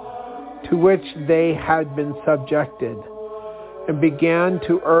censure to which they had been subjected, and began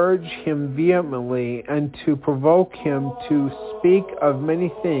to urge him vehemently and to provoke him to speak of many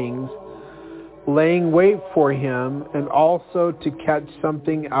things, laying wait for him, and also to catch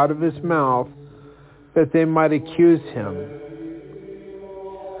something out of his mouth that they might accuse him.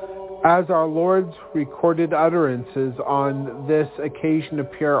 As our Lord's recorded utterances on this occasion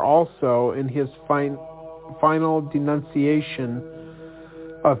appear also in his final denunciation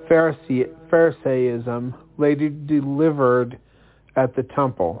of Pharisaism, later delivered at the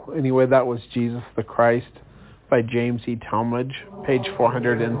temple. Anyway, that was Jesus the Christ by James E. Talmage, page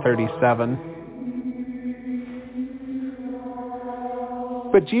 437.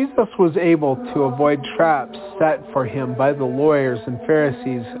 But Jesus was able to avoid traps set for him by the lawyers and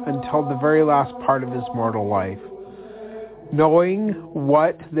Pharisees until the very last part of his mortal life. Knowing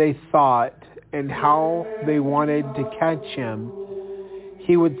what they thought and how they wanted to catch him,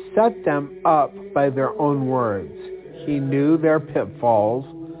 he would set them up by their own words. He knew their pitfalls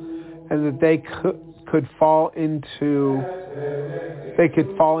and that they could fall into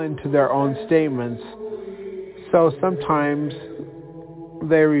their own statements. So sometimes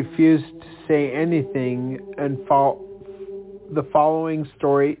they refused to say anything, and the following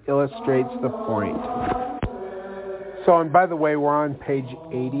story illustrates the point. So, and by the way, we're on page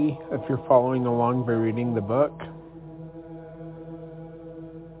 80 if you're following along by reading the book.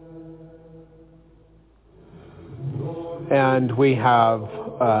 And we have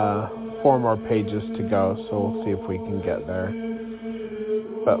 4 more pages to go, so we'll see if we can get there.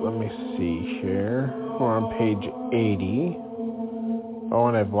 But let me see here. We're on page 80. Oh,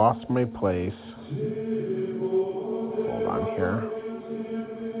 and I've lost my place. Hold on here.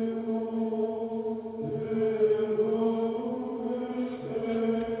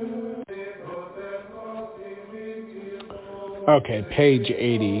 Okay, page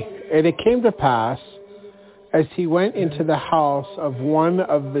 80. And it came to pass, as he went into the house of one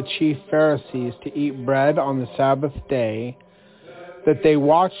of the chief Pharisees to eat bread on the Sabbath day, that they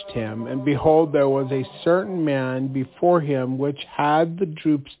watched him, and behold, there was a certain man before him which had the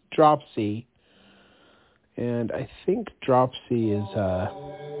dropsy. And I think dropsy is, I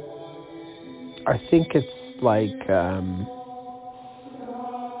think it's like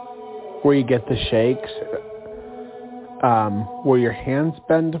where you get the shakes, where your hands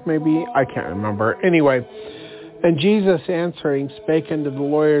bend, maybe? I can't remember. Anyway, and Jesus answering spake unto the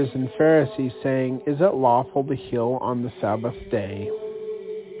lawyers and Pharisees, saying, Is it lawful to heal on the Sabbath day?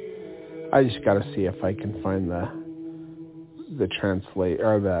 I just got to see if I can find the translate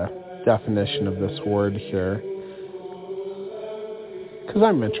or the definition of this word here, because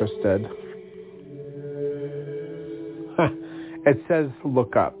I'm interested. It says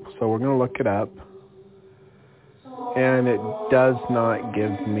look up, so we're going to look it up, and it does not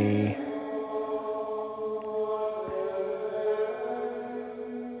give me.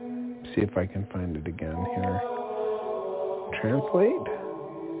 See if I can find it again here. Translate?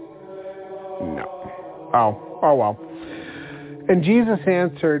 No. Oh well. And Jesus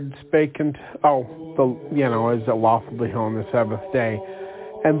answered, spake unto, is it lawful to heal on the Sabbath day?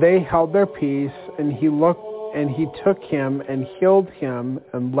 And they held their peace, and he looked, and he took him and healed him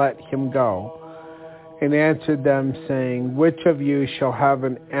and let him go. And answered them, saying, Which of you shall have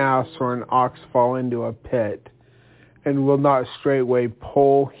an ass or an ox fall into a pit, and will not straightway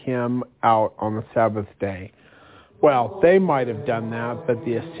pull him out on the Sabbath day? Well, they might have done that, but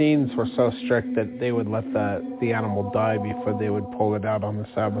the Essenes were so strict that they would let the animal die before they would pull it out on the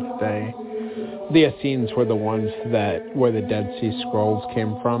Sabbath day. The Essenes were the ones where the Dead Sea Scrolls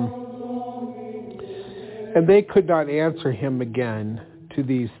came from. And they could not answer him again to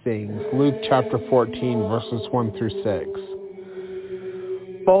these things. Luke chapter 14, verses 1 through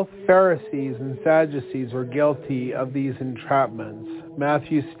 6. Both Pharisees and Sadducees were guilty of these entrapments.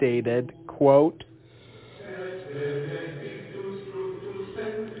 Matthew stated, quote,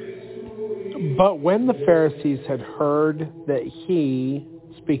 But when the Pharisees had heard that he,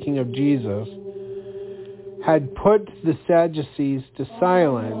 speaking of Jesus, had put the Sadducees to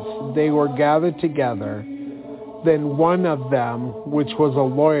silence, they were gathered together. Then one of them, which was a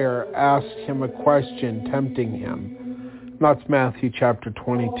lawyer, asked him a question, tempting him. That's Matthew chapter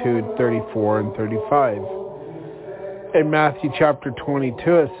 22, 34, and 35. In Matthew chapter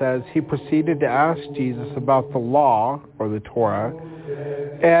 22, it says, He proceeded to ask Jesus about the law, or the Torah,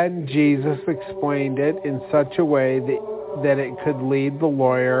 and Jesus explained it in such a way that it could lead the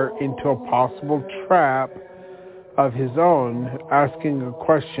lawyer into a possible trap of his own, asking a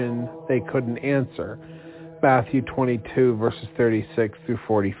question they couldn't answer. Matthew 22, verses 36 through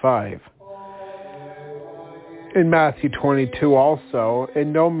 45. In Matthew 22 also,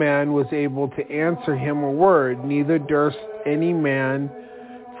 and no man was able to answer him a word, neither durst any man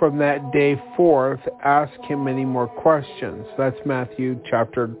from that day forth ask him any more questions. That's Matthew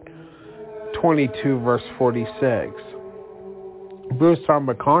chapter 22, verse 46. Bruce R.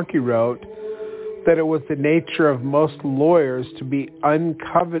 McConkie wrote that it was the nature of most lawyers to be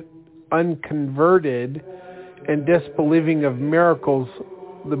unconverted and disbelieving of the miracles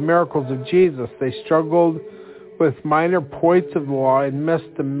of Jesus. They struggled with minor points of the law and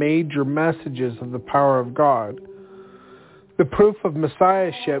missed the major messages of the power of God. The proof of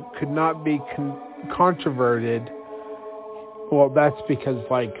messiahship could not be controverted. Well, that's because,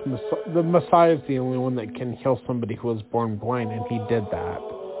 the Messiah is the only one that can heal somebody who was born blind, and he did that.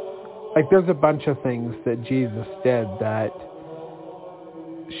 There's a bunch of things that Jesus did that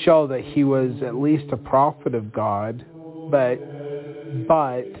show that he was at least a prophet of God, but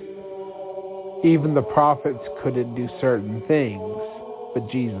even the prophets couldn't do certain things, but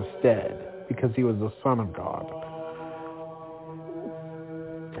Jesus did, because he was the Son of God.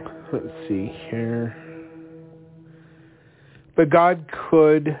 Let's see here. But God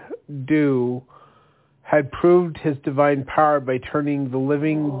had proved his divine power by turning the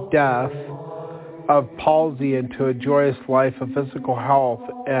living death of palsy into a joyous life of physical health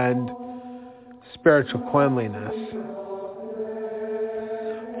and spiritual cleanliness.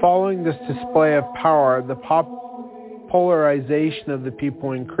 Following this display of power, the polarization of the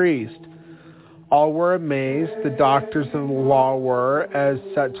people increased. All were amazed. The doctors of the law were, as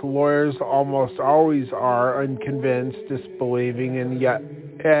such lawyers almost always are, unconvinced, disbelieving,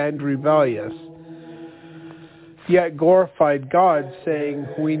 and rebellious. Yet glorified God, saying,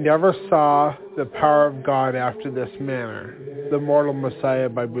 We never saw the power of God after this manner. The Mortal Messiah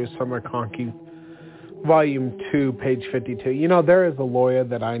by Bruce R. McConkie, Volume 2, page 52. There is a lawyer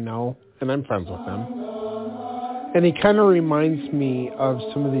that I know, and I'm friends with him. And he kind of reminds me of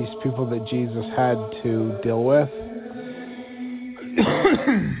some of these people that Jesus had to deal with.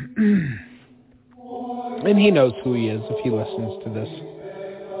 And he knows who he is if he listens to this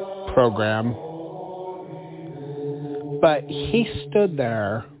program. But he stood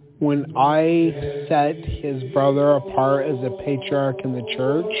there when I set his brother apart as a patriarch in the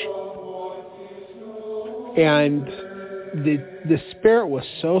church. And the Spirit was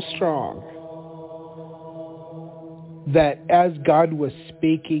so strong that as God was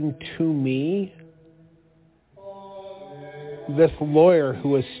speaking to me, this lawyer who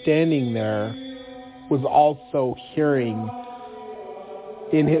was standing there was also hearing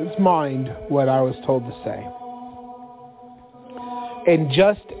in his mind what I was told to say. And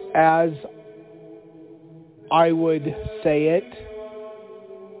just as I would say it,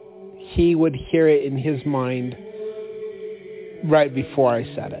 he would hear it in his mind right before I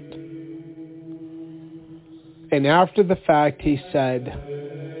said it. And after the fact, he said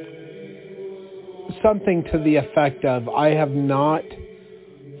something to the effect of, I have not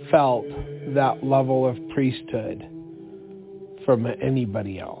felt that level of priesthood from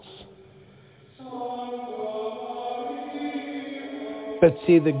anybody else. But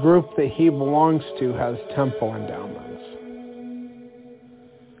see, the group that he belongs to has temple endowments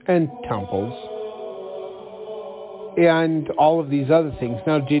and temples and all of these other things.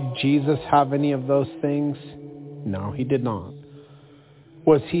 Now, did Jesus have any of those things? No, he did not.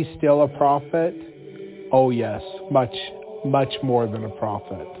 Was he still a prophet? Oh yes, much, much more than a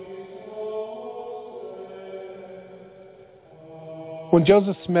prophet. When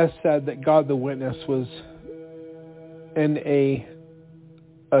Joseph Smith said that God the Witness was in a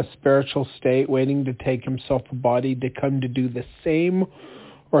spiritual state, waiting to take himself a body to come to do the same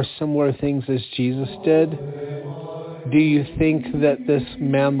or similar things as Jesus did, do you think that this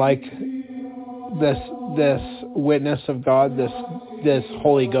man, like this witness of God, this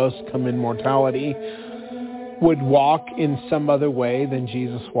Holy Ghost come in mortality, would walk in some other way than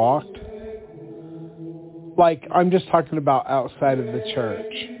Jesus walked? Like, I'm just talking about outside of the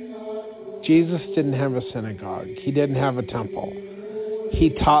church. Jesus didn't have a synagogue. He didn't have a temple. He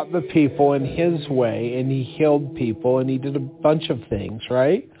taught the people in his way, and he healed people, and he did a bunch of things,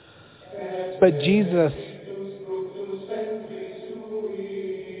 right? But Jesus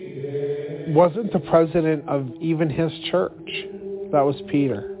wasn't the president of even his church. That was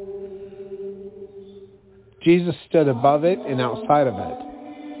Peter. Jesus stood above it and outside of it.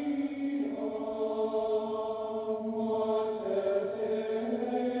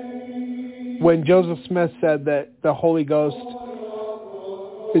 When Joseph Smith said that the Holy Ghost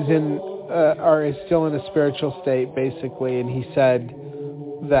is still in a spiritual state, basically, and he said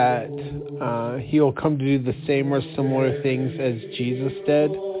that he'll come to do the same or similar things as Jesus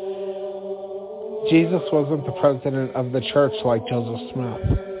did. Jesus wasn't the president of the church like Joseph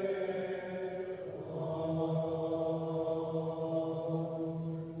Smith.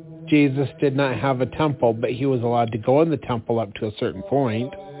 Jesus did not have a temple, but he was allowed to go in the temple up to a certain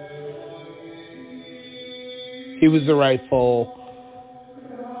point. He was the rightful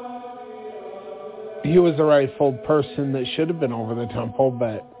person that should have been over the temple,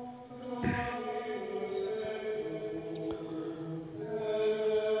 but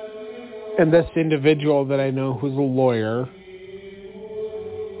and this individual that I know who's a lawyer,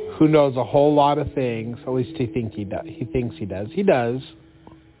 who knows a whole lot of things, at least he thinks he does. He does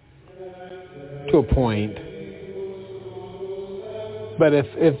to a point. But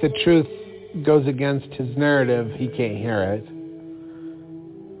if the truth goes against his narrative, he can't hear it.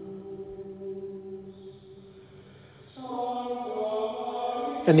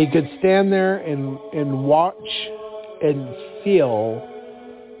 And he could stand there and watch and feel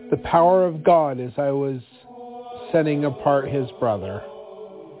the power of God as I was setting apart his brother.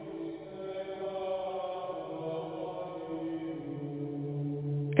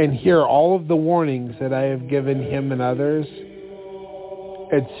 And hear all of the warnings that I have given him and others,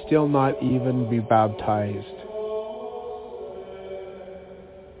 and still not even be baptized.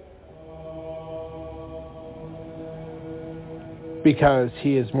 Because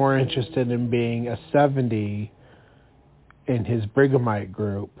he is more interested in being a 70 in his Brighamite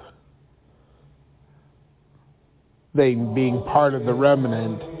group than being part of the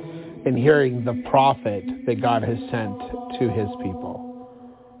remnant and hearing the prophet that God has sent to his people.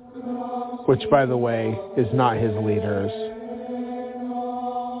 Which, by the way, is not his leaders.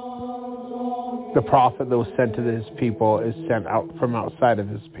 The prophet that was sent to his people is sent out from outside of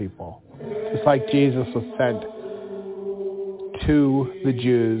his people. Just like Jesus was sent to the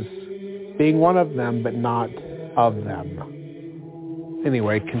Jews, being one of them, but not of them.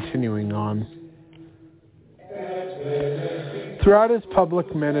 Anyway, continuing on. Throughout his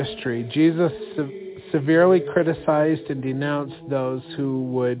public ministry, Jesus severely criticized and denounced those who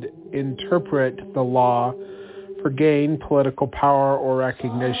would interpret the law for gain, political power, or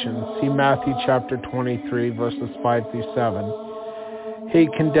recognition. See Matthew chapter 23, verses 5 through 7. He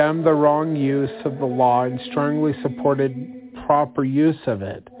condemned the wrong use of the law and strongly supported proper use of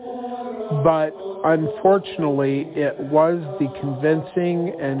it. But unfortunately, it was the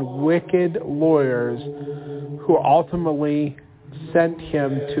convincing and wicked lawyers who ultimately sent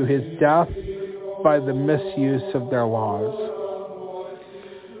him to his death by the misuse of their laws.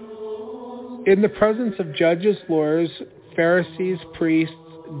 In the presence of judges, lawyers, Pharisees, priests,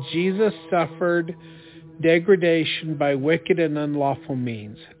 Jesus suffered degradation by wicked and unlawful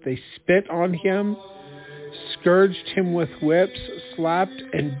means. They spit on him, scourged him with whips, slapped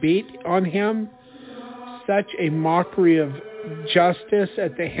and beat on him. Such a mockery of justice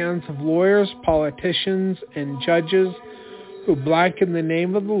at the hands of lawyers, politicians, and judges who blacken the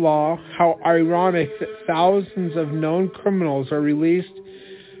name of the law. How ironic that thousands of known criminals are released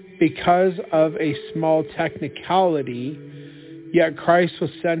because of a small technicality, yet Christ was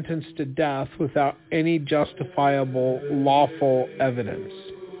sentenced to death without any justifiable lawful evidence.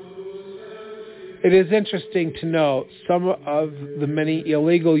 It is interesting to note some of the many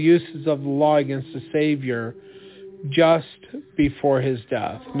illegal uses of the law against the Savior just before his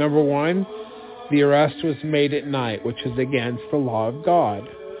death. Number one, the arrest was made at night, which is against the law of God.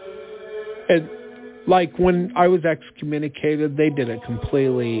 And like when I was excommunicated, they did it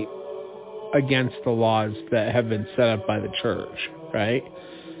completely against the laws that have been set up by the church, right?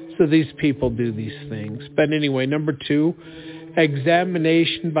 So these people do these things. But anyway, number two,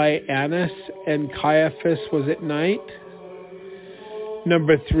 examination by Annas and Caiaphas was at night.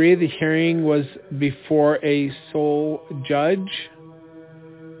 Number three, the hearing was before a sole judge,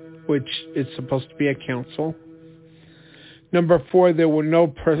 which is supposed to be a council. Number four, there were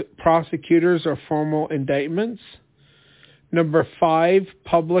no prosecutors or formal indictments. Number five,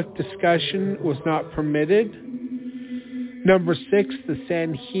 public discussion was not permitted. Number six, the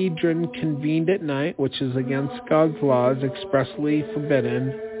Sanhedrin convened at night, which is against God's laws, expressly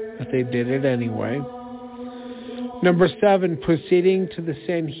forbidden, but they did it anyway. Number seven, proceedings of the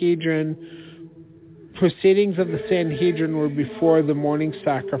Sanhedrin were before the morning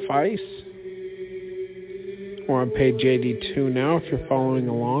sacrifice. We're on page 82 now, if you're following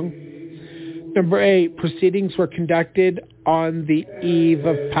along. Number eight, proceedings were conducted on the eve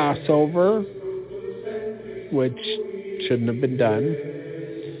of Passover, which shouldn't have been done.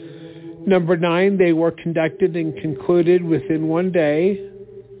 Number nine, they were conducted and concluded within one day.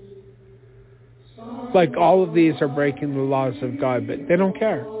 Like all of these are breaking the laws of God, but they don't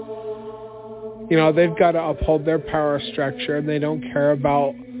care. You know, they've got to uphold their power structure, and they don't care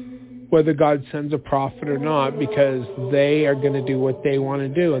about whether God sends a prophet or not, because they are going to do what they want to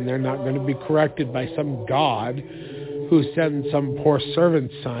do, and they're not going to be corrected by some God who sends some poor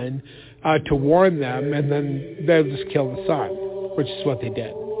servant's son to warn them, and then they'll just kill the son, which is what they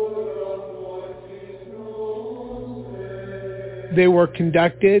did. They were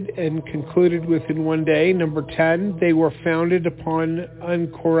conducted and concluded within one day. Number 10, they were founded upon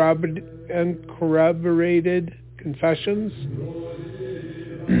uncorroborated confessions.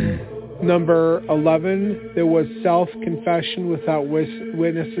 Number 11, there was self-confession without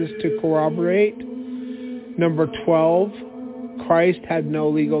witnesses to corroborate. Number 12, Christ had no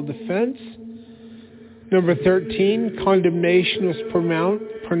legal defense. Number 13, condemnation was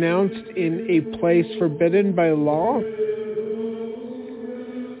pronounced in a place forbidden by law.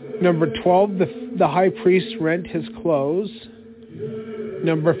 Number 12, the high priest rent his clothes.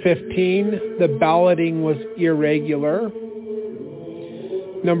 Number 15, the balloting was irregular.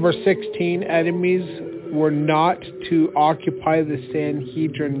 Number 16, enemies were not to occupy the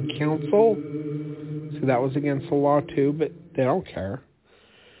Sanhedrin council. So that was against the law too, but they don't care.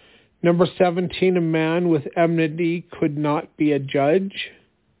 Number 17, a man with enmity could not be a judge.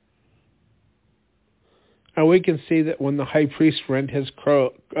 And we can see that when the high priest rent his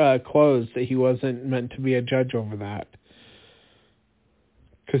clothes, that he wasn't meant to be a judge over that.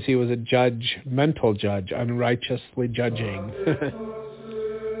 Because he was a mental judge, unrighteously judging.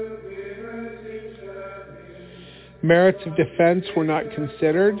 Merits of defense were not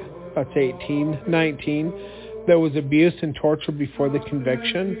considered. That's 18. 19, there was abuse and torture before the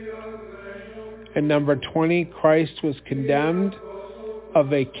conviction. And number 20, Christ was condemned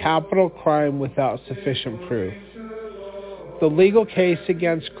of a capital crime without sufficient proof. The legal case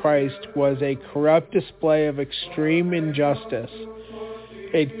against Christ was a corrupt display of extreme injustice.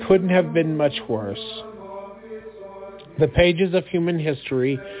 It couldn't have been much worse. The pages of human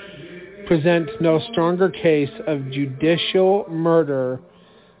history present no stronger case of judicial murder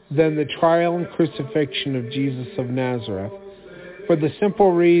than the trial and crucifixion of Jesus of Nazareth, for the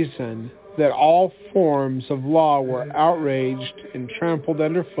simple reason that all forms of law were outraged and trampled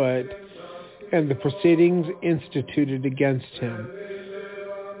underfoot, and the proceedings instituted against him.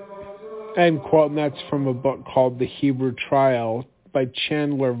 End quote, and that's from a book called The Hebrew Trial, by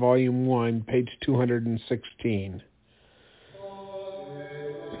Chandler, Volume 1, page 216.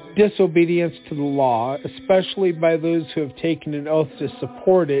 Disobedience to the law, especially by those who have taken an oath to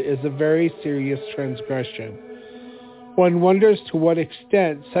support it, is a very serious transgression. One wonders to what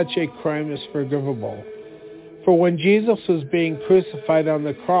extent such a crime is forgivable. For when Jesus was being crucified on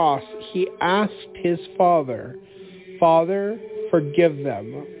the cross, he asked his Father, "Father, forgive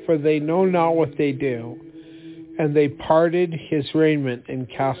them, for they know not what they do." And they parted his raiment and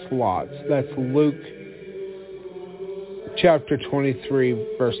cast lots. That's Luke chapter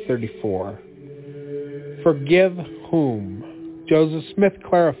 23, verse 34. Forgive whom? Joseph Smith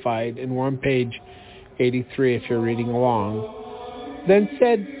clarified in one page 83 if you're reading along. Then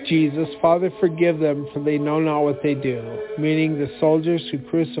said Jesus, "Father, forgive them, for they know not what they do," meaning the soldiers who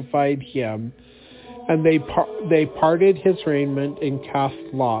crucified him, and they parted his raiment and cast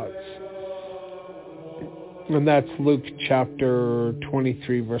lots. And that's Luke chapter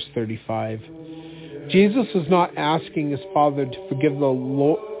 23, verse 35. Jesus is not asking his Father to forgive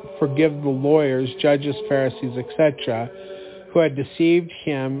the lawyers, judges, Pharisees, etc., who had deceived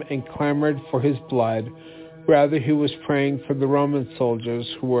him and clamored for his blood. Rather, he was praying for the Roman soldiers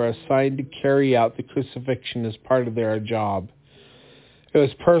who were assigned to carry out the crucifixion as part of their job. It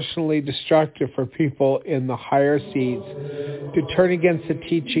was personally destructive for people in the higher seats to turn against the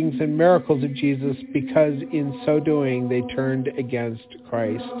teachings and miracles of Jesus, because in so doing they turned against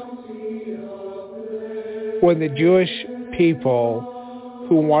Christ. When the Jewish people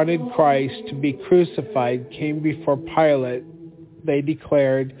who wanted Christ to be crucified came before Pilate, they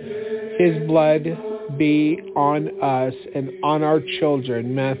declared, "His blood be on us and on our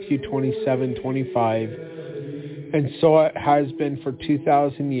children," Matthew 27:25. And so it has been for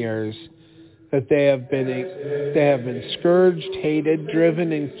 2,000 years that they have been scourged, hated,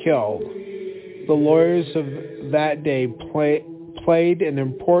 driven, and killed. The lawyers of that day played an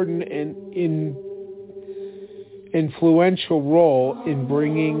important and influential role in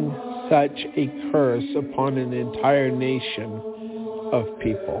bringing such a curse upon an entire nation of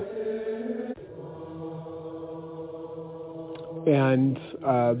people. And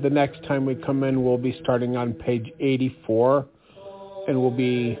the next time we come in, we'll be starting on page 84, and we'll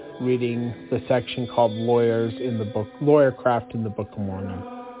be reading the section called Lawyercraft in the Book of Mormon.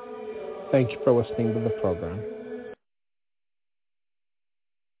 Thank you for listening to the program.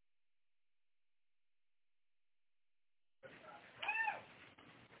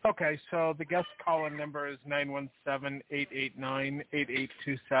 Okay, so the guest call-in number is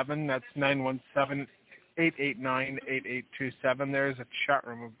 917-889-8827. That's 917-889-8827. There is a chat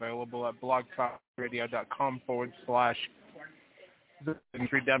room available at blogtalkradio.com/the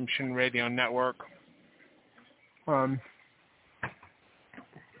Redemption Radio Network. I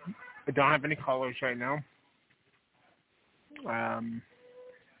don't have any callers right now. I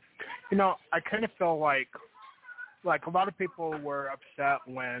kind of feel like a lot of people were upset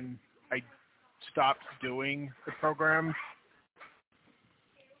when I stopped doing the program,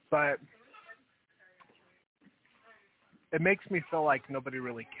 but it makes me feel like nobody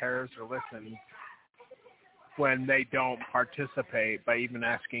really cares or listens when they don't participate by even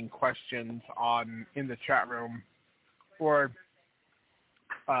asking questions in the chat room or,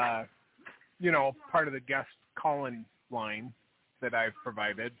 part of the guest call-in line that I've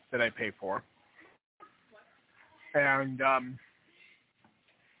provided, that I pay for. And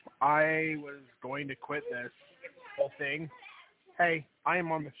I was going to quit this whole thing. Hey, I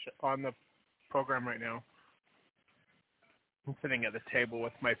am on the program right now. I'm sitting at the table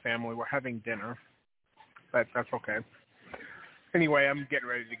with my family. We're having dinner, but that's okay. Anyway, I'm getting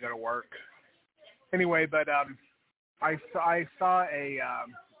ready to go to work. Anyway, but I saw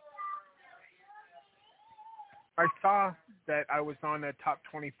that I was on a top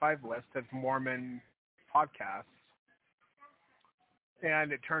 25 list of Mormon podcasts.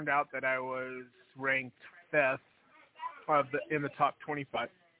 And it turned out that I was ranked 5th in the top 25.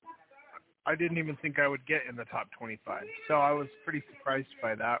 I didn't even think I would get in the top 25. So I was pretty surprised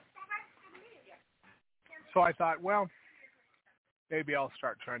by that. So I thought, well, maybe I'll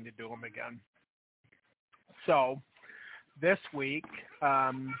start trying to do them again. So this week,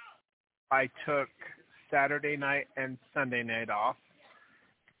 I took Saturday night and Sunday night off.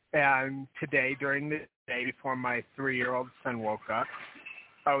 And today, during the day before my 3-year-old son woke up,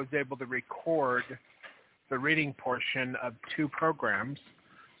 I was able to record the reading portion of 2 programs.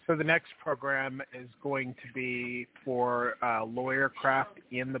 So the next program is going to be for Lawyercraft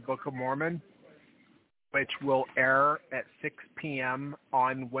in the Book of Mormon, which will air at 6 p.m.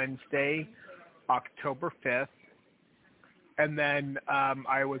 on Wednesday, October 5th. And then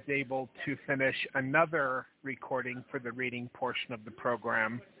I was able to finish another recording for the reading portion of the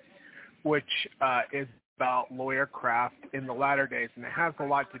program, which is about lawyercraft in the latter days, and it has a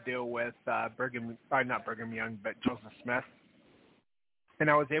lot to do with not Brigham Young, but Joseph Smith. And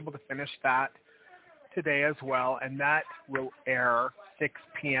I was able to finish that today as well, and that will air 6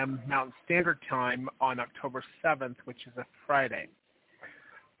 p.m. Mountain Standard Time on October 7th, which is a Friday.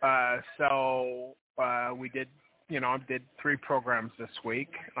 So we did 3 programs this week.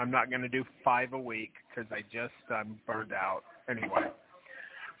 I'm not going to do 5 a week because I'm burned out anyway.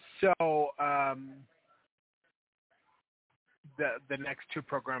 So the next 2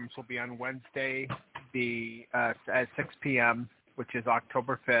 programs will be on Wednesday, at 6 p.m., which is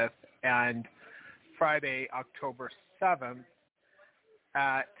October 5th, and Friday, October 7th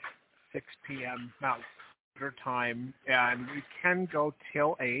at 6 p.m. Mountain Standard Time, and we can go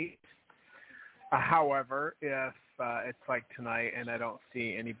till 8. However, if it's like tonight and I don't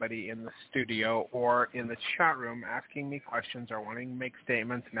see anybody in the studio or in the chat room asking me questions or wanting to make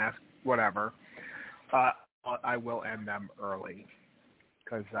statements and ask whatever, I will end them early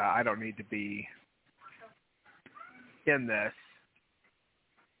because I don't need to be in this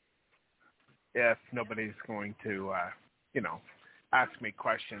if nobody's going to, ask me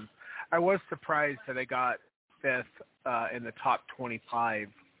questions. I was surprised that I got 5th in the top 25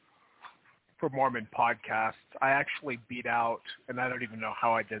 for Mormon podcasts. I actually beat out, and I don't even know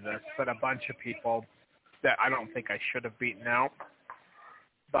how I did this, but a bunch of people that I don't think I should have beaten out.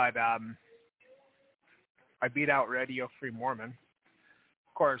 But I beat out Radio Free Mormon.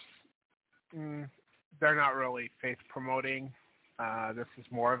 Of course, they're not really faith promoting. This is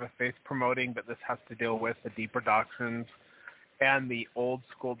more of a faith promoting, but this has to deal with the deeper doctrines and the old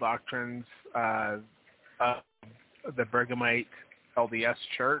school doctrines of the Brighamite LDS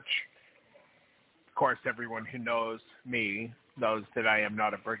Church. Of course, everyone who knows me knows that I am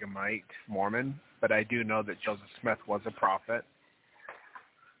not a Brighamite Mormon, but I do know that Joseph Smith was a prophet.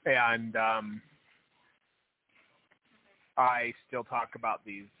 And I still talk about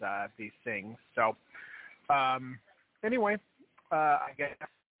these things. So anyway, I guess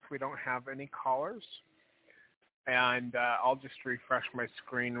we don't have any callers. And I'll just refresh my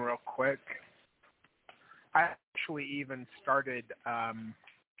screen real quick. I actually even started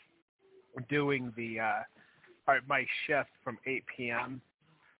doing my shift from 8 p.m.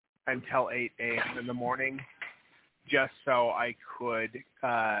 until 8 a.m. in the morning, just so I could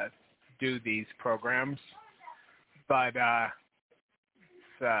do these programs. But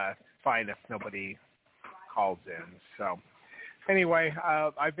it's fine if nobody calls in. So anyway,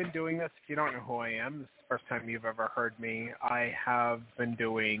 I've been doing this. If you don't know who I am, this is the first time you've ever heard me. I have been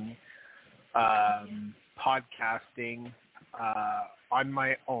doing podcasting on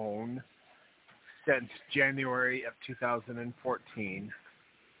my own since January of 2014.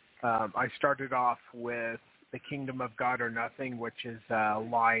 I started off with The Kingdom of God or Nothing, which is a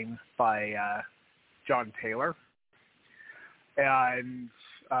line by John Taylor. And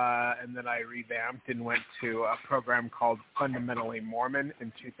then I revamped and went to a program called Fundamentally Mormon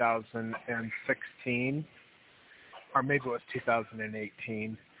in 2016, or maybe it was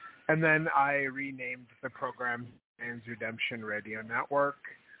 2018. And then I renamed the program Trans Redemption Radio Network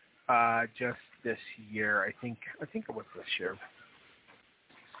just this year. I think it was this year.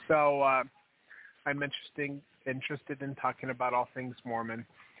 So I'm interested in talking about all things Mormon,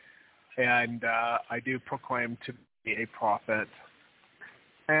 and I do proclaim to be a prophet.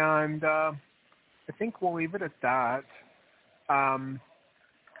 And I think we'll leave it at that. I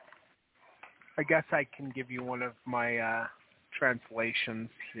guess I can give you one of my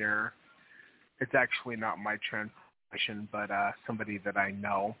translations here. It's actually not my translation, but somebody that I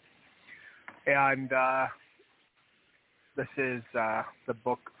know. And this is the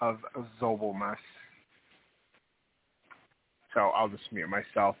Book of Zobelmus. So I'll just mute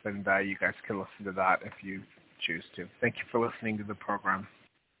myself, and you guys can listen to that if you choose to. Thank you for listening to the program.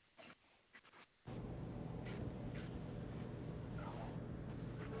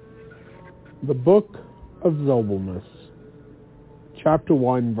 The Book of Zobelmus, Chapter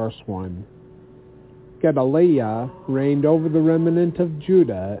 1, Verse 1. Gedaliah reigned over the remnant of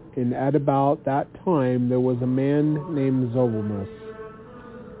Judah, and at about that time there was a man named Zobelmus,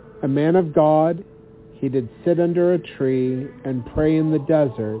 a man of God. He did sit under a tree and pray in the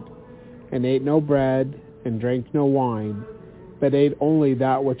desert, and ate no bread and drank no wine, but ate only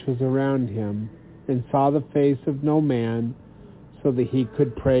that which was around him, and saw the face of no man, so that he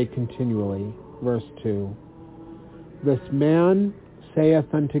could pray continually. Verse 2. This man saith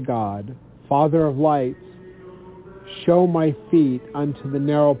unto God, Father of lights, show my feet unto the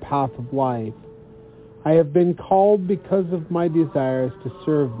narrow path of life. I have been called because of my desires to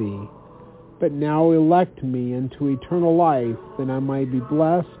serve thee. But now elect me into eternal life, that I might be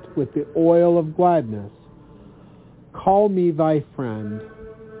blessed with the oil of gladness. Call me thy friend.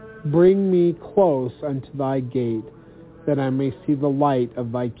 Bring me close unto thy gate, that I may see the light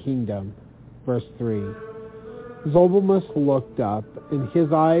of thy kingdom. Verse 3. Zobelmus looked up, and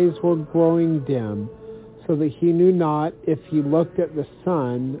his eyes were growing dim, so that he knew not if he looked at the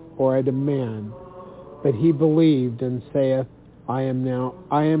sun or at a man. But he believed, and saith, I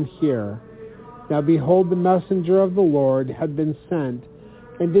am here. Now behold, the messenger of the Lord had been sent,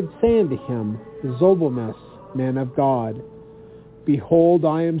 and did say unto him, Zobelmus, man of God, behold,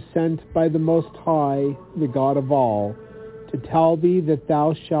 I am sent by the Most High, the God of all, to tell thee that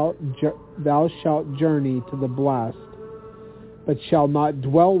thou shalt journey to the blessed, but shalt not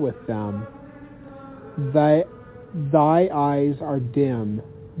dwell with them. Thy eyes are dim,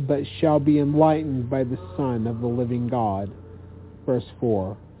 but shall be enlightened by the Son of the living God. Verse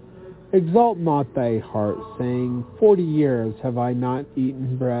 4. Exalt not thy heart, saying, 40 years have I not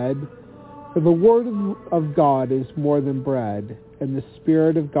eaten bread. For the word of God is more than bread, and the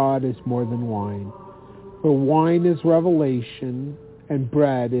Spirit of God is more than wine. For wine is revelation, and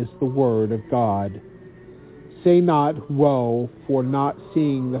bread is the word of God. Say not, woe, for not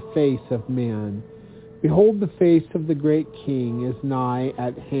seeing the face of man. Behold, the face of the great King is nigh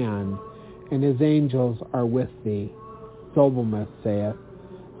at hand, and his angels are with thee. Zobelmus saith,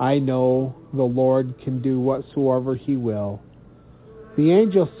 I know the Lord can do whatsoever he will. The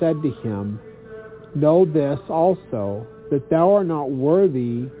angel said to him, Know this also, that thou art not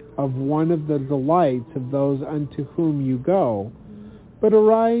worthy of one of the delights of those unto whom you go, but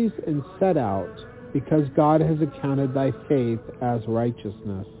arise and set out, because God has accounted thy faith as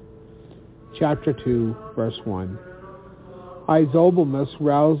righteousness. Chapter 2, verse 1. I, Zobelmus,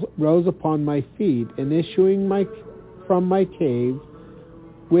 rose upon my feet, and issuing from my cave,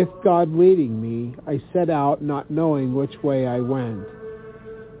 with God leading me, I set out, not knowing which way I went.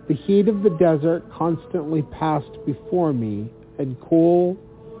 The heat of the desert constantly passed before me, and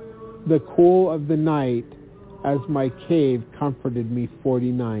the cool of the night as my cave comforted me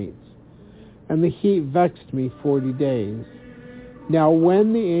 40 nights. And the heat vexed me 40 days. Now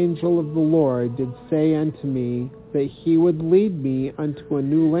when the angel of the Lord did say unto me that he would lead me unto a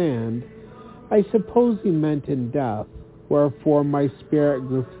new land, I suppose he meant in death, wherefore my spirit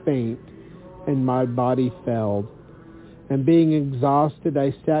grew faint, and my body failed. And being exhausted,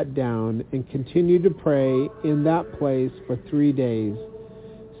 I sat down, and continued to pray in that place for 3 days,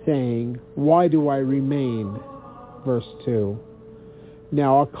 saying, Why do I remain? Verse 2.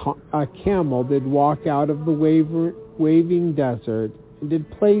 Now a camel did walk out of the waving desert, and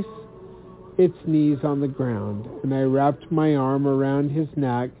did place its knees on the ground, and I wrapped my arm around his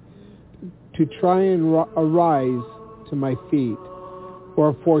neck to try and arise to my feet.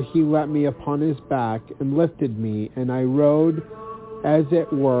 Wherefore he let me upon his back, and lifted me, and I rode, as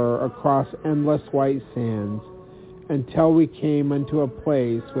it were, across endless white sands, until we came unto a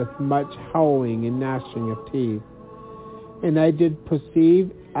place with much howling and gnashing of teeth. And I did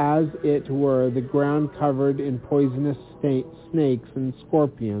perceive, as it were, the ground covered in poisonous snakes and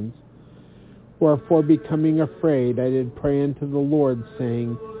scorpions. Wherefore, becoming afraid, I did pray unto the Lord,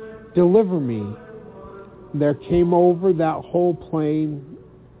 saying, Deliver me. There came over that whole plain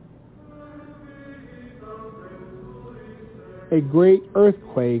a great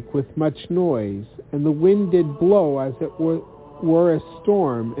earthquake with much noise, and the wind did blow as it were a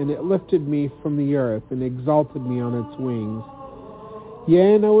storm, and it lifted me from the earth, and exalted me on its wings.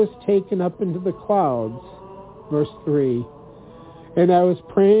 Yea, and I was taken up into the clouds. Verse 3. And I was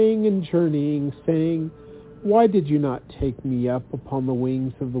praying and journeying, saying, Why did you not take me up upon the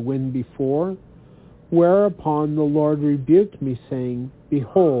wings of the wind before? Whereupon the Lord rebuked me, saying,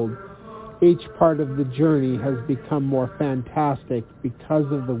 Behold, each part of the journey has become more fantastic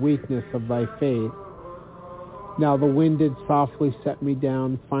because of the weakness of thy faith. Now the wind did softly set me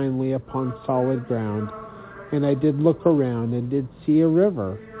down finally upon solid ground, and I did look around, and did see a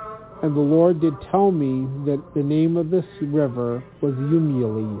river. And the Lord did tell me that the name of this river was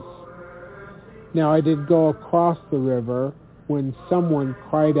Eumeles. Now I did go across the river, when someone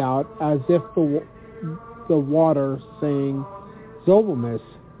cried out as if the water, saying, Zobelmus,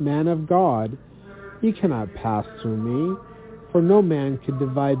 man of God, ye cannot pass through me, for no man can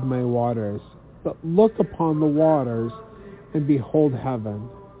divide my waters. But look upon the waters, and behold heaven.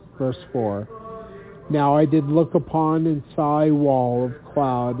 Verse 4. Now I did look upon, and saw a wall of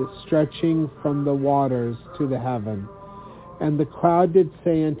cloud stretching from the waters to the heaven. And the cloud did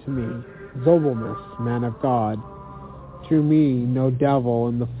say unto me, Zobelmus, man of God, Through me no devil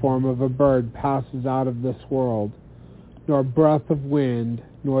in the form of a bird passes out of this world, nor breath of wind,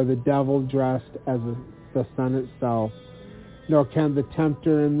 nor the devil dressed as the sun itself, nor can the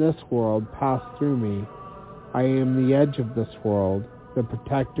tempter in this world pass through me. I am the edge of this world, the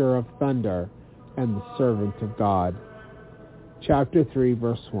protector of thunder, and the servant of God. Chapter 3,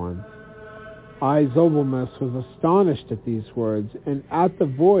 verse 1. I, Zobelmus, was astonished at these words, and at the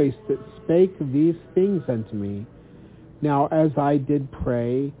voice that spake these things unto me. Now as I did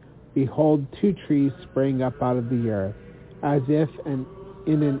pray, behold, 2 trees sprang up out of the earth, as if in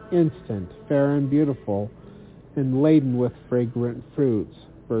an instant, fair and beautiful, and laden with fragrant fruits.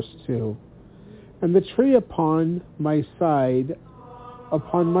 Verse 2. And the tree upon my side of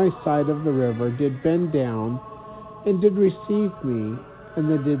the river did bend down, and did receive me, and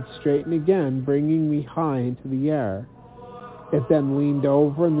then did straighten again, bringing me high into the air. It then leaned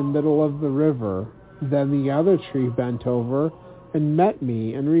over in the middle of the river. Then the other tree bent over, and met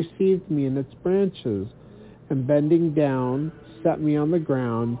me, and received me in its branches, and bending down, set me on the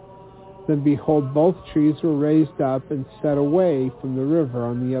ground. Then behold, both trees were raised up, and set away from the river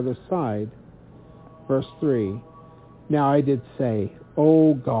on the other side. Verse 3. Now I did say,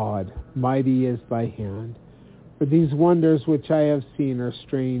 O God, mighty is thy hand. For these wonders which I have seen are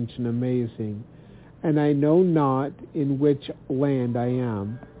strange and amazing, and I know not in which land I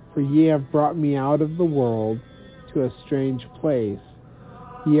am. For ye have brought me out of the world to a strange place.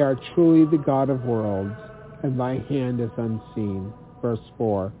 Ye are truly the God of worlds, and thy hand is unseen. Verse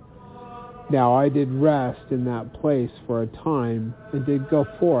 4. Now I did rest in that place for a time, and did go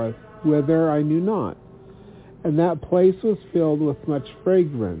forth, whither I knew not. And that place was filled with much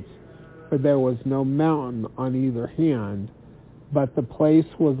fragrance, for there was no mountain on either hand, but the place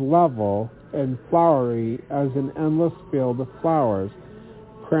was level and flowery as an endless field of flowers,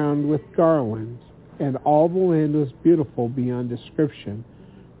 crowned with garlands, and all the land was beautiful beyond description.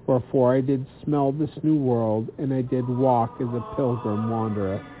 Wherefore I did smell this new world, and I did walk as a pilgrim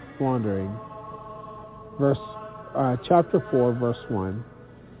wandering. Chapter 4, verse 1.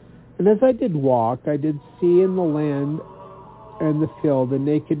 And as I did walk, I did see in the land and the field a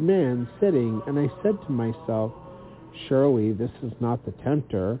naked man sitting, and I said to myself, surely this is not the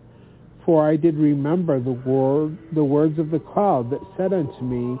tempter, for I did remember the words of the cloud that said unto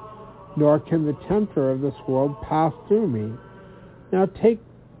me, nor can the tempter of this world pass through me. Now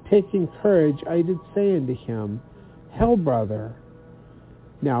taking courage, I did say unto him, Hail, brother.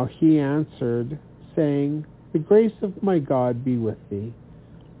 Now he answered, saying, The grace of my God be with thee.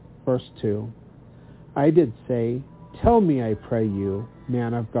 Verse 2. I did say, Tell me, I pray you,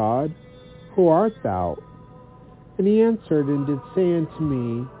 man of God, who art thou? And he answered and did say unto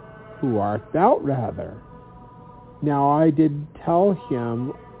me, Who art thou, rather? Now I did tell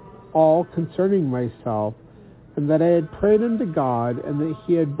him all concerning myself, and that I had prayed unto God, and that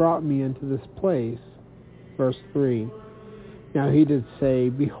he had brought me into this place. Verse 3. Now he did say,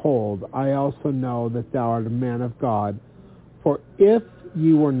 Behold, I also know that thou art a man of God, for if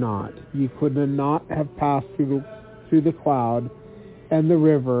ye were not, ye could not have passed through the cloud, and the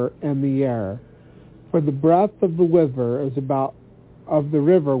river, and the air. For the breadth of the river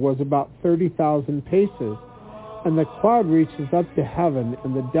was about 30,000 paces, and the cloud reaches up to heaven,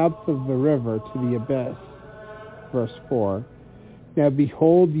 and the depth of the river to the abyss. Verse 4. Now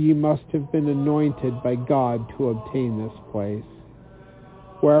behold, ye must have been anointed by God to obtain this place.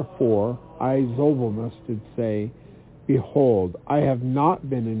 Wherefore I, Zobelmus, did say, Behold, I have not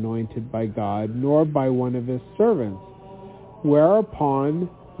been anointed by God, nor by one of his servants. Whereupon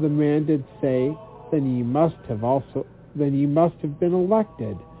the man did say, Then ye must have been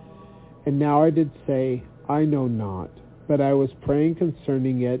elected. And now I did say, I know not, but I was praying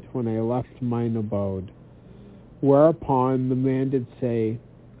concerning it when I left mine abode. Whereupon the man did say,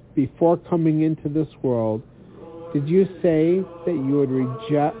 Before coming into this world, did you say that you would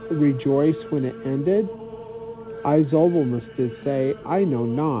rejoice when it ended? I, Zobelmus, did say, I know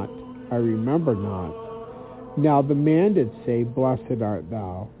not, I remember not. Now the man did say, Blessed art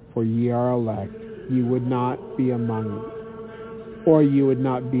thou, for ye are elect. Ye would not be among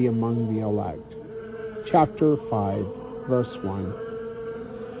the elect. Chapter 5, verse 1.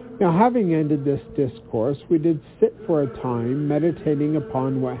 Now having ended this discourse, we did sit for a time, meditating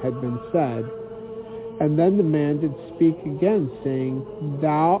upon what had been said. And then the man did speak again, saying,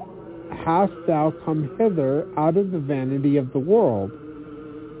 Hast thou come hither out of the vanity of the world?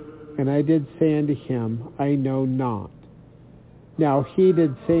 And I did say unto him, I know not. Now he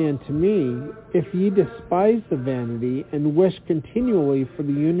did say unto me, If ye despise the vanity, and wish continually for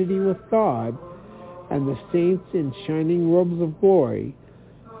the unity with God, and the saints in shining robes of glory,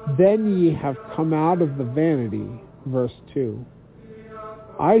 then ye have come out of the vanity, Verse 2.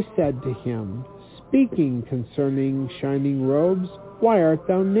 I said to him, speaking concerning shining robes, why art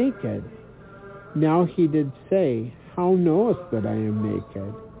thou naked? Now he did say, how knowest that I am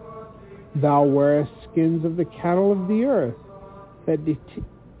naked? Thou wearest skins of the cattle of the earth,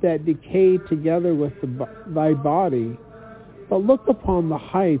 that decay together with thy body. But look upon the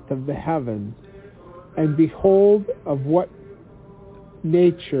height of the heavens, and behold of what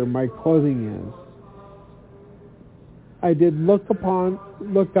nature my clothing is. I did look up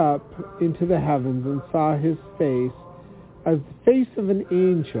into the heavens, and saw his face as the face of an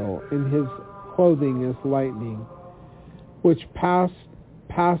angel, and his clothing as lightning, which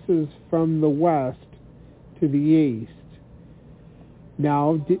passes from the west to the east.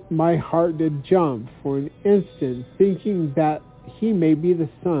 Now my heart did jump for an instant, thinking that he may be the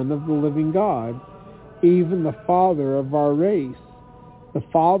Son of the living God, even the Father of our race, the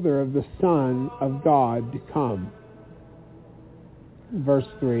Father of the Son of God to come. Verse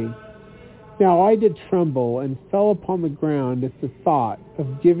 3. Now I did tremble and fell upon the ground at the thought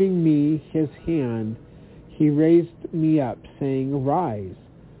of giving me his hand. He raised me up, saying, Arise.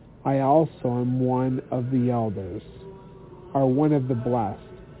 I also am one of the elders, or one of the blessed.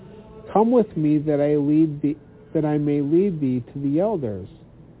 Come with me that I may lead thee to the elders.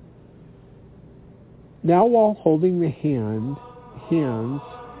 Now while holding the hands,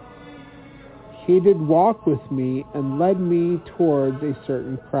 he did walk with me and led me towards a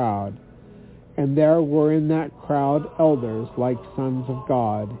certain crowd. And there were in that crowd elders like sons of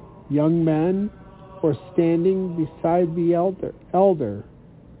God. Young men were standing beside the elders.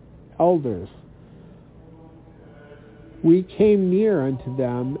 We came near unto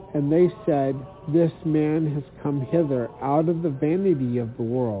them, and they said, This man has come hither out of the vanity of the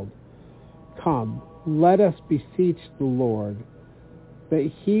world. Come, let us beseech the Lord,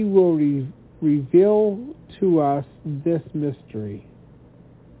 that he will reveal to us this mystery.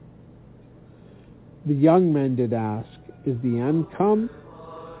 The young men did ask, Is the end come?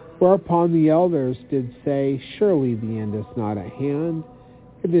 Whereupon the elders did say, Surely the end is not at hand.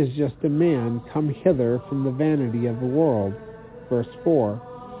 It is just a man come hither from the vanity of the world. Verse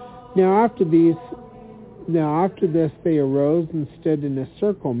 4. Now after this they arose and stood in a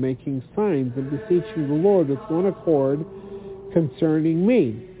circle, making signs and beseeching the Lord with one accord concerning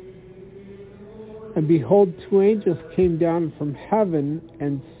me. And behold, 2 angels came down from heaven,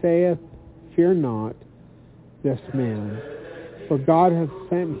 and saith, Fear not this man, for God hath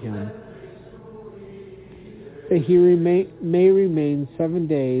sent him, that he may remain 7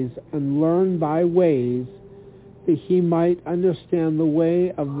 days, and learn thy ways, that he might understand the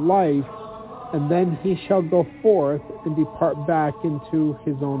way of life, and then he shall go forth and depart back into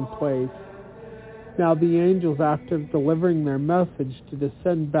his own place. Now the angels, after delivering their message, to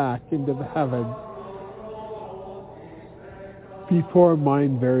descend back into the heavens before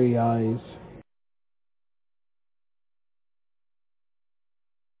mine very eyes.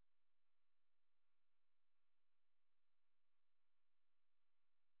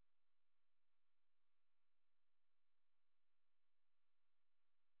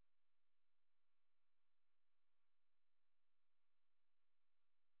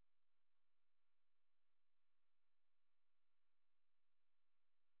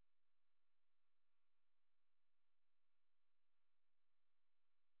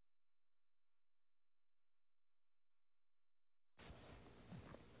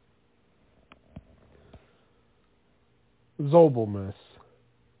 Zobelmus.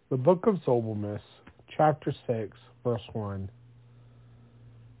 The Book of Zobelmus, Chapter 6, Verse 1.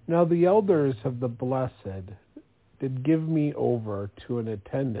 Now the elders of the blessed did give me over to an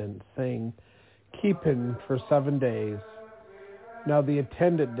attendant, saying, Keep him for 7 days. Now the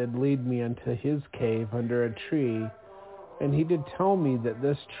attendant did lead me unto his cave under a tree, and he did tell me that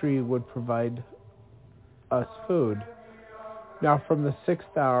this tree would provide us food. Now from the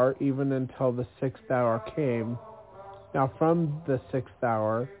 6th hour even until the 6th hour came, Now from the 6th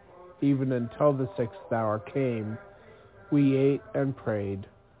hour, even until the 6th hour came, we ate and prayed.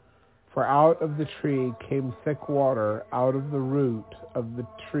 For out of the tree came thick water, out of the root of the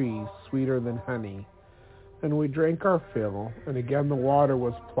tree sweeter than honey. And we drank our fill, and again the water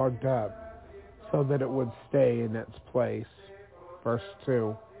was plugged up, so that it would stay in its place. Verse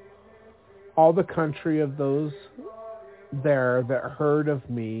 2. All the country of those there that heard of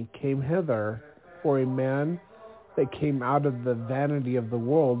me came hither, for a man that came out of the vanity of the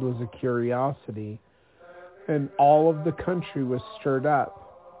world was a curiosity, and all of the country was stirred up.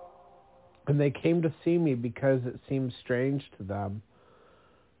 And they came to see me because it seemed strange to them.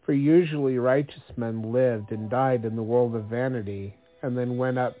 For usually righteous men lived and died in the world of vanity, and then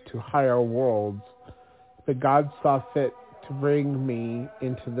went up to higher worlds, But God saw fit to bring me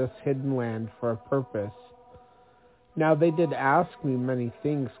into this hidden land for a purpose. Now they did ask me many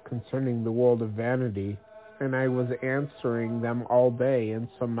things concerning the world of vanity, and I was answering them all day,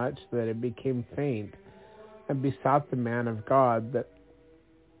 insomuch that it became faint, and besought the man of God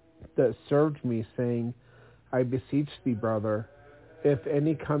that served me, saying, I beseech thee, brother, if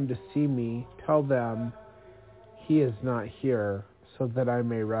any come to see me, tell them he is not here, so that I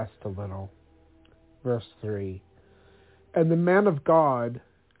may rest a little. Verse 3. And the man of God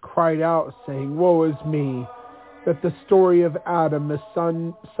cried out, saying, Woe is me, that the story of Adam is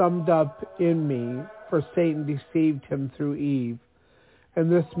summed up in me, for Satan deceived him through Eve.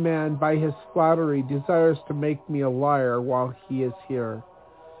 And this man, by his flattery, desires to make me a liar while he is here.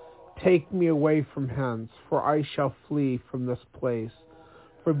 Take me away from hence, for I shall flee from this place.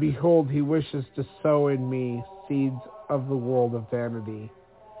 For behold, he wishes to sow in me seeds of the world of vanity.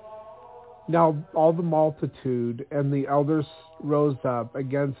 Now all the multitude and the elders rose up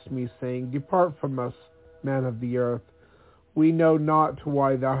against me, saying, Depart from us, man of the earth. We know not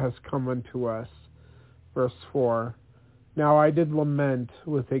why thou hast come unto us. Verse 4. Now I did lament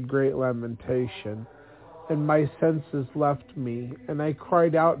with a great lamentation, and my senses left me, and I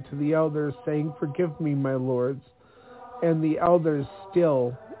cried out to the elders, saying, Forgive me, my lords. And the elders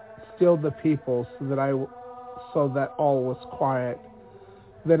stilled the people, so that all was quiet.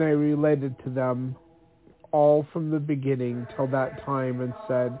 Then I related to them all from the beginning till that time, and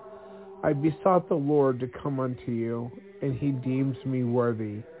said, I besought the Lord to come unto you, and he deems me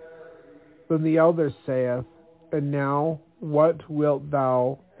worthy. Then the elder saith, And now what wilt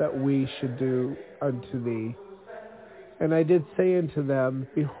thou that we should do unto thee? And I did say unto them,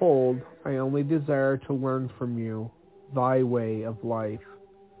 Behold, I only desire to learn from you thy way of life.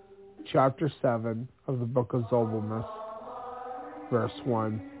 Chapter 7 of the book of Zobelmus, verse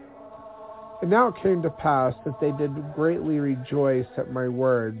 1. And now it came to pass that they did greatly rejoice at my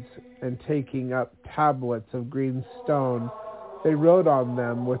words, and taking up tablets of green stone, they wrote on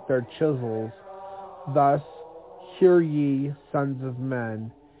them with their chisels, Thus, hear ye, sons of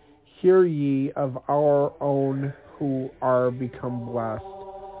men, hear ye of our own who are become blessed,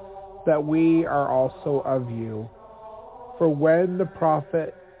 that we are also of you. For when the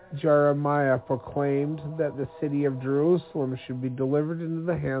prophet Jeremiah proclaimed that the city of Jerusalem should be delivered into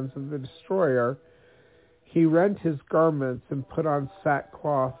the hands of the destroyer, he rent his garments and put on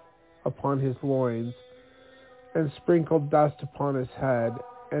sackcloth upon his loins, and sprinkled dust upon his head,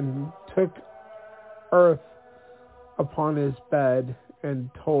 and took earth upon his bed, and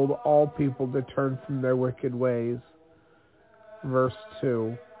told all people to turn from their wicked ways. Verse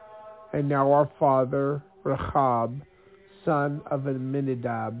 2. And now our father, Rechab, son of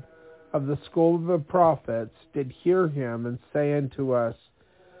Amminadab, of the school of the prophets, did hear him, and say unto us,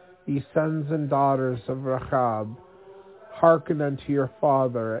 Ye sons and daughters of Rechab, hearken unto your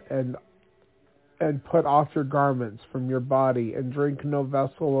father, and put off your garments from your body, and drink no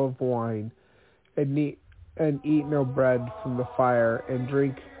vessel of wine, and eat no bread from the fire, and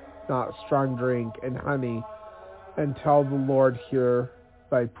drink not strong drink and honey, until the Lord hear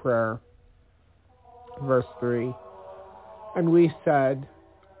thy prayer. Verse 3. And we said,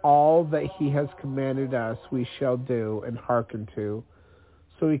 All that he has commanded us we shall do and hearken to.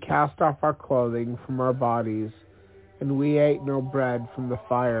 So we cast off our clothing from our bodies, and we ate no bread from the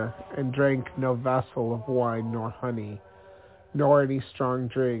fire, and drank no vessel of wine nor honey, nor any strong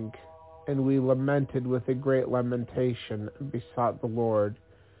drink. And we lamented with a great lamentation, and besought the Lord.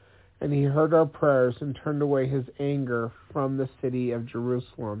 And he heard our prayers, and turned away his anger from the city of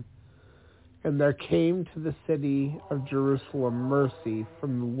Jerusalem. And there came to the city of Jerusalem mercy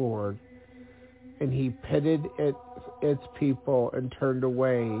from the Lord, and he pitied its people, and turned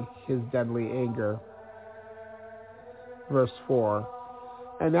away his deadly anger. Verse 4.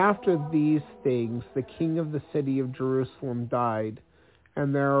 And after these things the king of the city of Jerusalem died,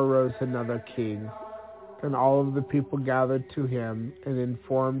 and there arose another king. And all of the people gathered to him, and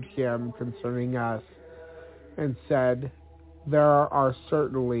informed him concerning us, and said, There are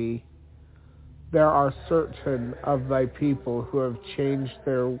certain of thy people who have changed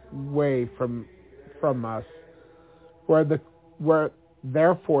their way from us.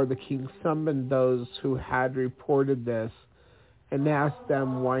 Therefore the king summoned those who had reported this, and asked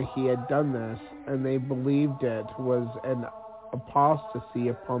them why he had done this, and they believed it was an apostasy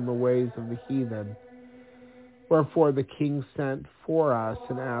upon the ways of the heathen. Wherefore the king sent for us,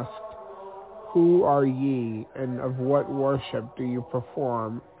 and asked, Who are ye, and of what worship do you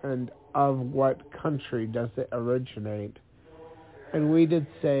perform, and of what country does it originate? And we did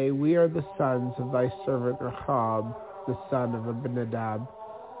say, We are the sons of thy servant Rechab, the son of Abinadab.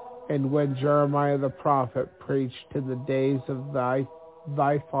 And when Jeremiah the prophet preached in the days of thy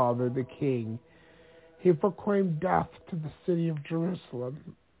father the king, he proclaimed death to the city of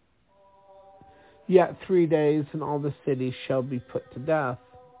Jerusalem. Yet 3 days and all the city shall be put to death.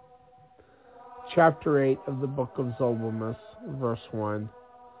 Chapter 8 of the book of Zobelmus, verse 1.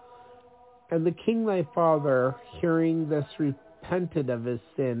 And the king thy father, hearing this, repented of his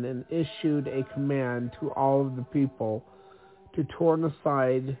sin, and issued a command to all of the people to turn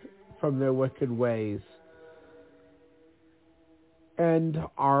aside from their wicked ways. And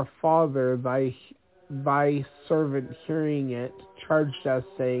our father, thy servant, hearing it, charged us,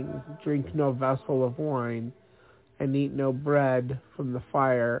 saying, Drink no vessel of wine, and eat no bread from the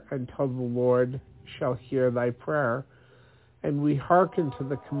fire, until the Lord shall hear thy prayer. And we hearkened to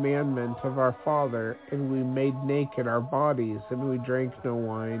the commandment of our father, and we made naked our bodies, and we drank no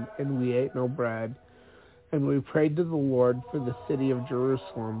wine, and we ate no bread. And we prayed to the Lord for the city of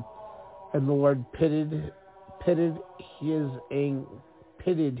Jerusalem. And the Lord pitted his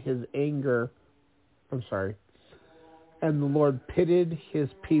anger. And the Lord pitied his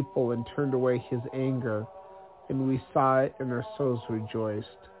people and turned away his anger. And we saw it, and our souls rejoiced.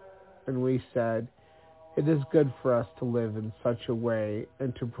 And we said, It is good for us to live in such a way,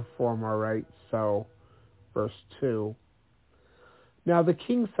 and to perform our rights so. Verse 2. Now the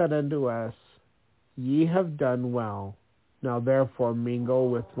king said unto us, Ye have done well. Now therefore mingle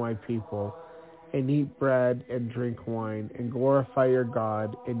with my people, and eat bread and drink wine, and glorify your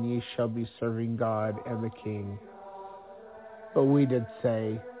God, and ye shall be serving God and the king. But we did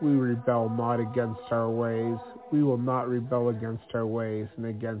say, We rebel not against our ways. We will not rebel against our ways and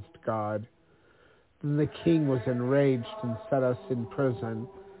against God. Then the king was enraged and set us in prison.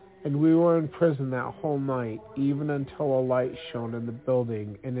 And we were in prison that whole night, even until a light shone in the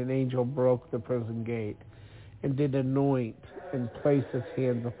building, and an angel broke the prison gate, and did anoint and place his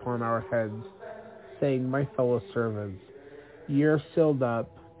hands upon our heads, saying, My fellow servants, ye are sealed up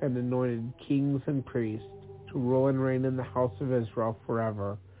and anointed kings and priests, to rule and reign in the house of Israel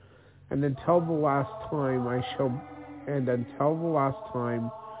forever. And until the last time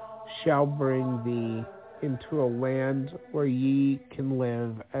shall bring thee into a land where ye can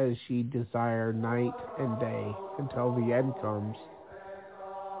live as ye desire night and day, until the end comes.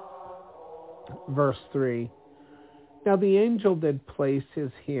 Verse 3. Now the angel did place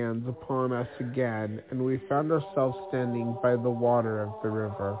his hands upon us again, and we found ourselves standing by the water of the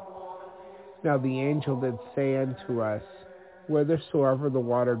river. Now the angel did say unto us, Whithersoever the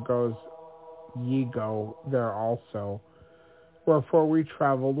water goes, ye go there also. Wherefore we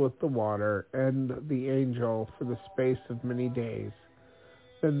traveled with the water and the angel for the space of many days.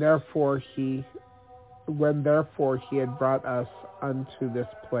 When therefore he had brought us unto this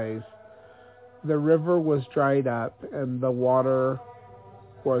place, the river was dried up, and the water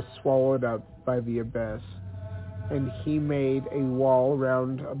was swallowed up by the abyss. And he made a wall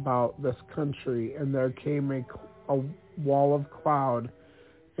round about this country, and there came a wall of cloud,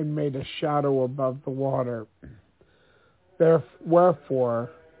 and made a shadow above the water. Wherefore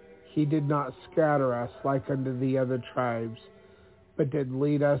he did not scatter us like unto the other tribes, but did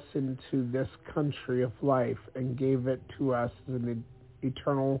lead us into this country of life, and gave it to us as an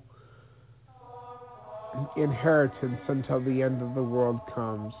eternal inheritance until the end of the world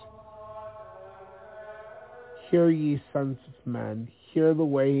comes. Hear ye, sons of men, hear the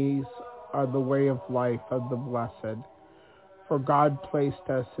ways are the way of life of the blessed. For God placed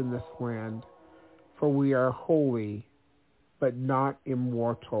us in this land, for we are holy, but not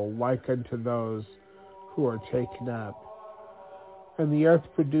immortal, like unto those who are taken up. And the earth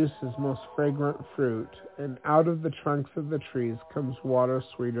produces most fragrant fruit, and out of the trunks of the trees comes water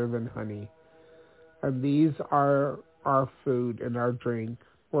sweeter than honey. And these are our food and our drink,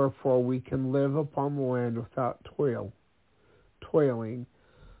 wherefore we can live upon the land without toiling,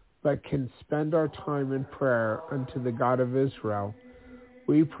 but can spend our time in prayer unto the God of Israel.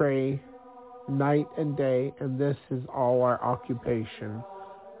 We pray night and day, and this is all our occupation.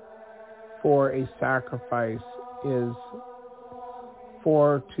 For to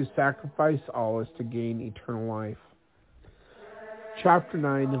sacrifice all is to gain eternal life. Chapter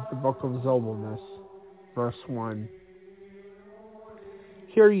 9 of the book of Zobelmus, verse 1.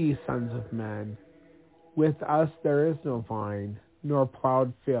 Hear ye, sons of men, with us there is no vine, nor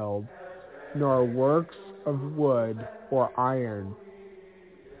plowed field, nor works of wood or iron,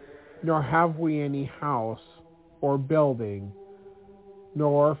 nor have we any house or building,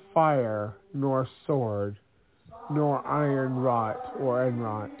 nor fire, nor sword, nor iron wrought or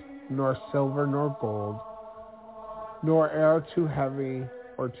unwrought, nor silver nor gold, nor air too heavy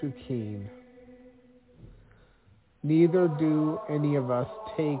or too keen. Neither do any of us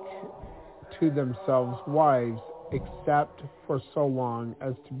take to themselves wives, except for so long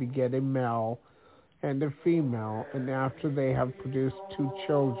as to beget a male and a female, and after they have produced 2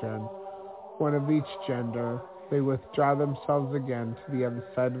 children, one of each gender, they withdraw themselves again to the other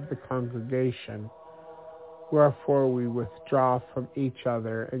side of the congregation. Wherefore we withdraw from each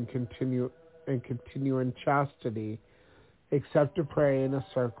other and continue in chastity, except to pray in a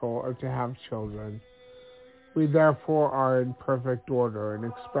circle or to have children. We therefore are in perfect order, and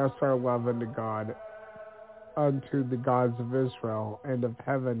express our love unto God, unto the gods of Israel and of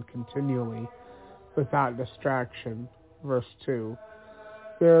heaven continually, without distraction. Verse 2.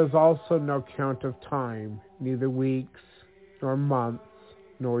 There is also no count of time, neither weeks, nor months,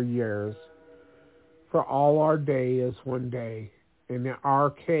 nor years. For all our day is one day, and our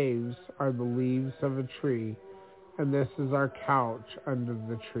caves are the leaves of a tree, and this is our couch under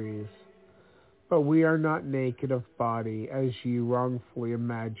the trees. But we are not naked of body, as ye wrongfully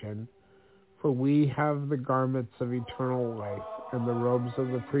imagine, for we have the garments of eternal life, and the robes of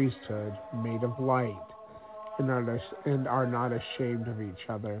the priesthood made of light, and are not ashamed of each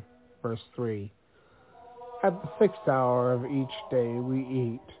other. Verse 3. At the 6th hour of each day we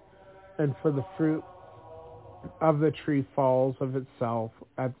eat, and for the fruit of the tree falls of itself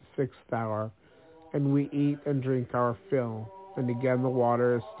at the 6th hour, and we eat and drink our fill, and again the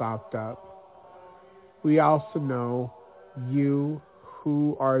water is stopped up. We also know you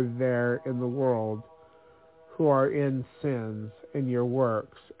who are there in the world, who are in sins, in your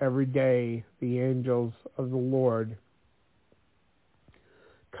works. Every day the angels of the Lord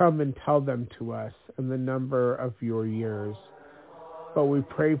come and tell them to us, and the number of your years. But we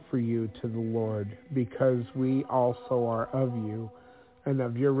pray for you to the Lord, because we also are of you, and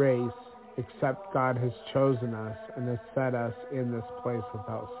of your race, except God has chosen us, and has set us in this place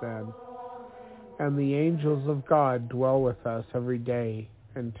without sin. And the angels of God dwell with us every day,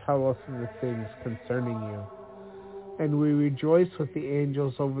 and tell us of the things concerning you. And we rejoice with the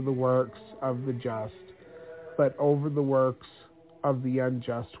angels over the works of the just, but over the works of the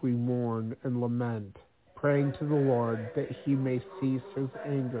unjust we mourn and lament, praying to the Lord that he may cease his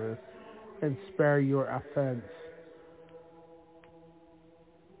anger and spare your offense.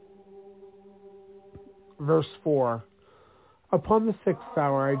 Verse 4. Upon the 6th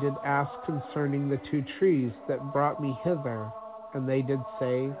hour I did ask concerning the 2 trees that brought me hither, and they did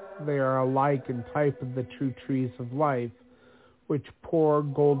say, they are alike in type of the 2 trees of life, which pour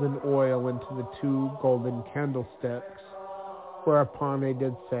golden oil into the 2 golden candlesticks. Whereupon I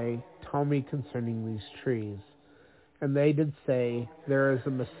did say, tell me concerning these trees. And they did say, there is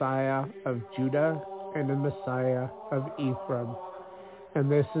a Messiah of Judah and a Messiah of Ephraim.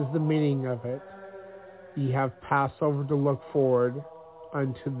 And this is the meaning of it. Ye have Passover to look forward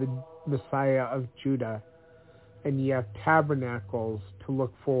unto the Messiah of Judah, and ye have tabernacles to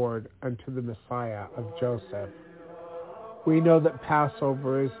look forward unto the Messiah of Joseph. We know that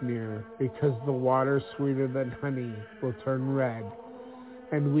Passover is near, because the water sweeter than honey will turn red.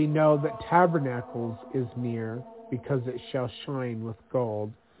 And we know that tabernacles is near, because it shall shine with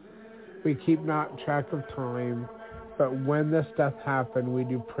gold. We keep not track of time, but when this doth happen, we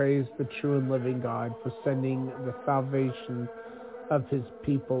do praise the true and living God for sending the salvation of his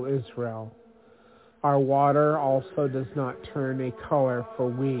people Israel. Our water also does not turn a color for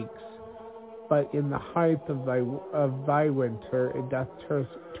weeks, but in the height of thy winter it doth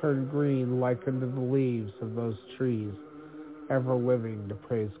turn green like unto the leaves of those trees, ever living to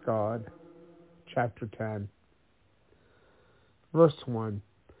praise God. Chapter 10. Verse 1.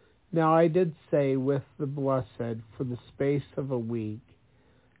 Now I did say with the blessed for the space of a week,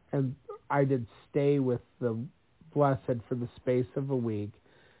 and I did stay with the blessed for the space of a week,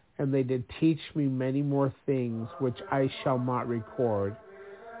 and they did teach me many more things which I shall not record.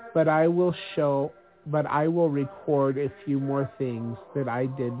 But I will record a few more things that I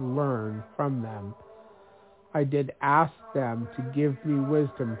did learn from them. I did ask them to give me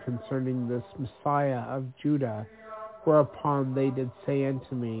wisdom concerning this Messiah of Judah, whereupon they did say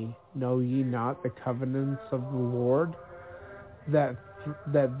unto me, know ye not the covenants of the Lord, that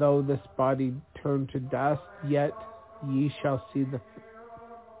though this body turn to dust, yet ye shall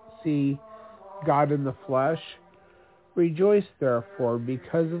see God in the flesh? Rejoice therefore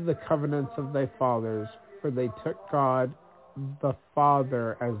because of the covenants of thy fathers, for they took God the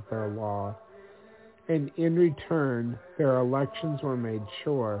Father as their law. And in return their elections were made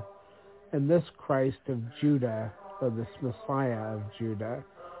sure. And this Christ of Judah, or this Messiah of Judah,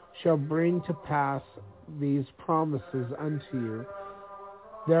 shall bring to pass these promises unto you.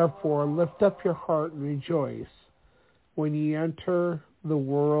 Therefore lift up your heart and rejoice, when ye enter the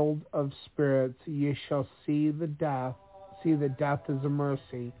world of spirits, ye shall see that death is a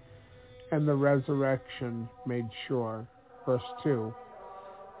mercy, and the resurrection made sure. Verse 2.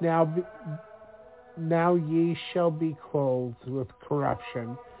 Now ye shall be clothed with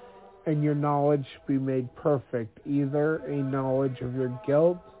corruption, and your knowledge be made perfect, either a knowledge of your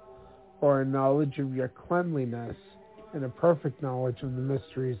guilt, or a knowledge of your cleanliness, and a perfect knowledge of the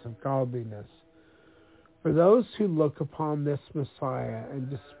mysteries of godliness. For those who look upon this Messiah and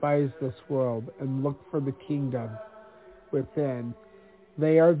despise this world and look for the kingdom within,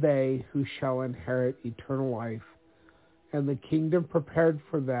 they are they who shall inherit eternal life, and the kingdom prepared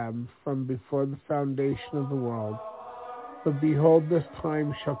for them from before the foundation of the world. But behold, this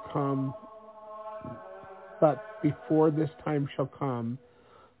time shall come. But before this time shall come,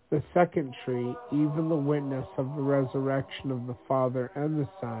 the second tree, even the witness of the resurrection of the Father and the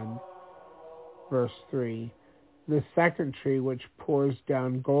Son. Verse 3. The second tree which pours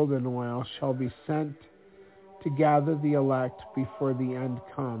down golden oil shall be sent to gather the elect before the end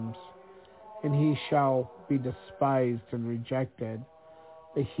comes, and he shall be despised and rejected,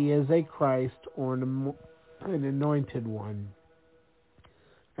 but he is a Christ or an anointed one.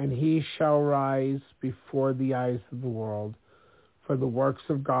 And he shall rise before the eyes of the world, for the works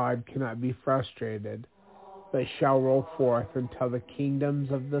of God cannot be frustrated, but shall roll forth until the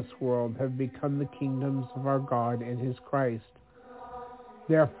kingdoms of this world have become the kingdoms of our God and his Christ.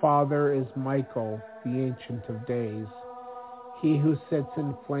 Their father is Michael, the Ancient of Days, he who sits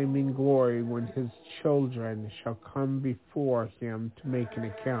in flaming glory, when his children shall come before him to make an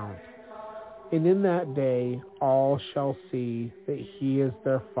account. And in that day all shall see that he is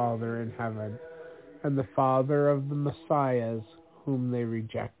their Father in heaven, and the Father of the Messiahs whom they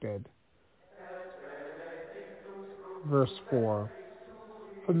rejected. Verse 4.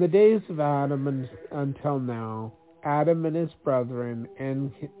 From the days of Adam until now, Adam and his brethren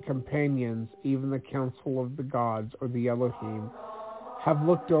and companions, even the council of the gods, or the Elohim, have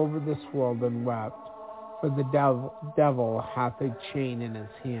looked over this world and wept, for the devil hath a chain in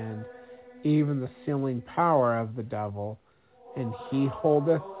his hand, even the sealing power of the devil, and he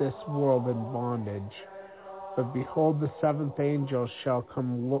holdeth this world in bondage. But behold, the seventh angel shall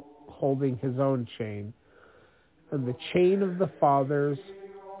come holding his own chain, and the chain of the fathers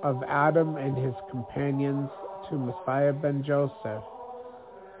of Adam and his companions to Messiah ben Joseph.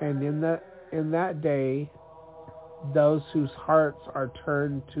 And in that day, those whose hearts are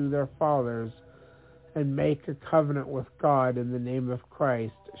turned to their fathers and make a covenant with God in the name of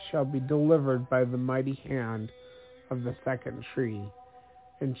Christ shall be delivered by the mighty hand of the second tree,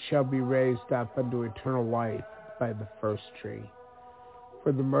 and shall be raised up unto eternal life by the first tree.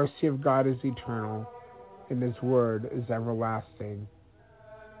 For the mercy of God is eternal, and his word is everlasting.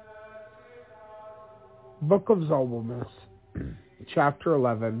 Book of Zobelmus, chapter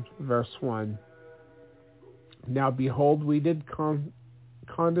 11, verse 1. Now behold, we did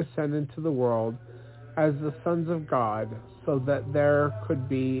condescend into the world as the sons of God, so that there could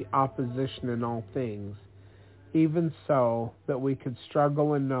be opposition in all things, even so that we could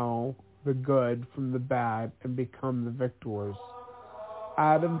struggle and know the good from the bad and become the victors.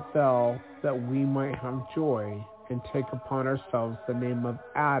 Adam fell that we might have joy and take upon ourselves the name of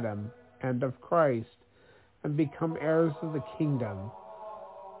Adam and of Christ, and become heirs of the kingdom.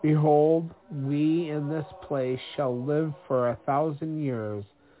 Behold, we in this place shall live for 1,000 years,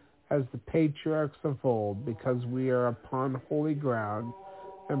 as the patriarchs of old, because we are upon holy ground,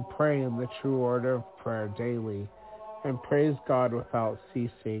 and pray in the true order of prayer daily, and praise God without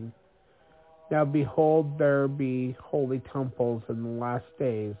ceasing. Now behold, there be holy temples in the last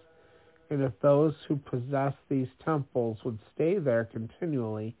days, and if those who possess these temples would stay there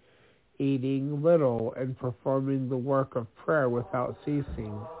continually, eating little and performing the work of prayer without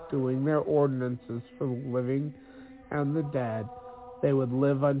ceasing, doing their ordinances for the living and the dead, they would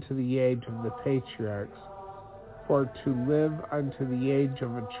live unto the age of the patriarchs. For to live unto the age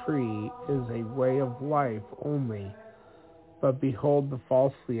of a tree is a way of life only. But behold, the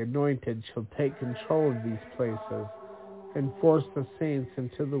falsely anointed shall take control of these places, and force the saints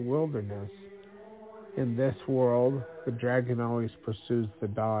into the wilderness. In this world, the dragon always pursues the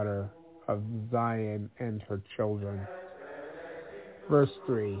daughter of Zion and her children. Verse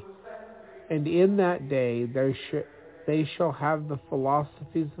 3. And in that day they shall have the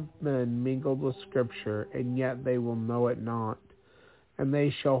philosophies of men mingled with Scripture, and yet they will know it not. And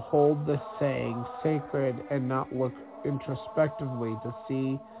they shall hold this saying sacred, and not look introspectively to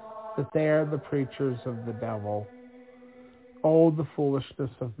see that they are the preachers of the devil. Oh, the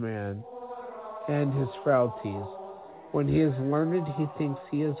foolishness of man, and his frailties! When he is learned, he thinks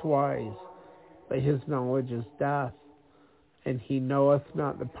he is wise, but his knowledge is death. and he knoweth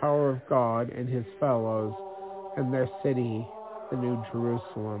not the power of God and his fellows, and their city, the New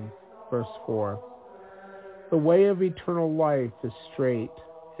Jerusalem. Verse 4. The way of eternal life is straight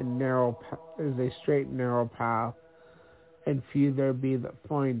and narrow, is a straight and narrow path, and few there be that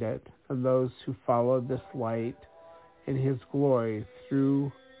find it, and those who follow this light in his glory,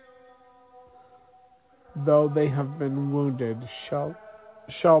 though they have been wounded, shall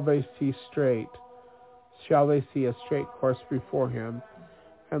they see a straight course before him.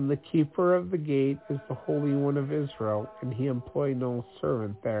 And the keeper of the gate is the Holy One of Israel, and he employ no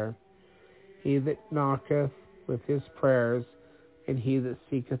servant there. He that knocketh with his prayers, and he that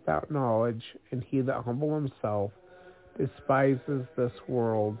seeketh out knowledge, and he that humble himself, despises this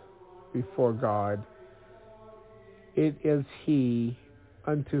world before God. It is he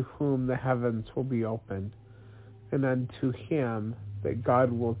unto whom the heavens will be opened, and unto him that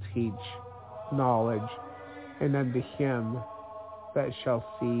God will teach knowledge, and unto him that shall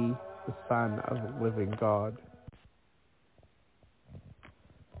see the Son of the living God.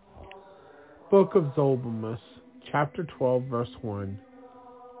 Book of Zolbamus, chapter 12, verse 1.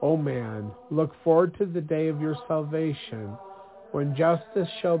 O man, look forward to the day of your salvation, when justice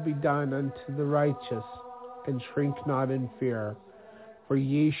shall be done unto the righteous, and shrink not in fear. For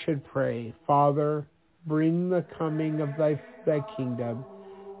ye should pray, Father, bring the coming of thy kingdom,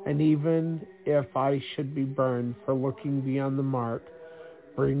 and even if I should be burned for looking beyond the mark,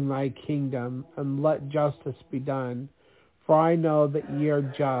 bring thy kingdom, and let justice be done. For I know that ye are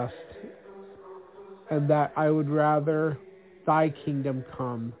just, and that I would rather thy kingdom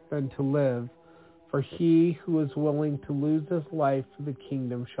come than to live. For he who is willing to lose his life for the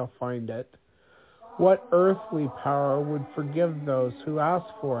kingdom shall find it. What earthly power would forgive those who ask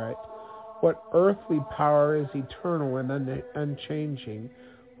for it? What earthly power is eternal and unchanging?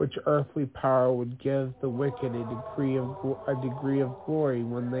 Which earthly power would give the wicked a degree of glory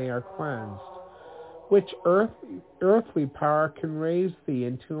when they are cleansed? Which earthly power can raise thee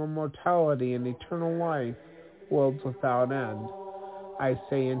into immortality and eternal life, worlds without end? I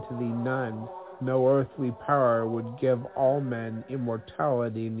say unto thee, none. No earthly power would give all men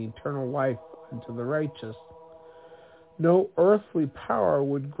immortality and eternal life unto the righteous. No earthly power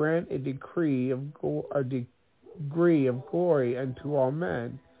would grant a degree of glory unto all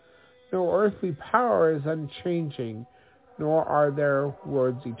men. No earthly power is unchanging, nor are their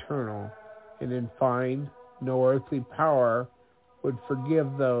words eternal. And in fine, no earthly power would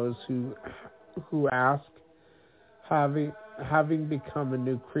forgive those who ask, having become a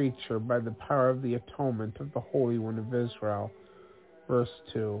new creature by the power of the atonement of the Holy One of Israel. Verse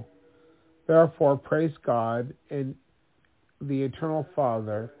 2. Therefore praise God and the eternal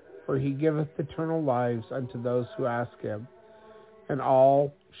Father, for he giveth eternal lives unto those who ask him, and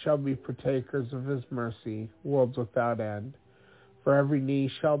all shall be partakers of his mercy, worlds without end. For every knee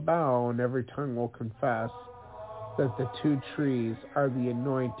shall bow, and every tongue will confess that the two trees are the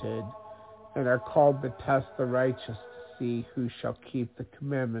anointed, and are called to test the righteous, to see who shall keep the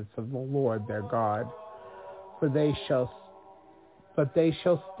commandments of the Lord their God. But they shall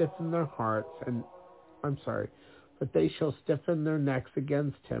stiffen their necks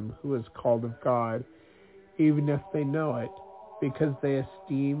against him who is called of God, even if they know it, because they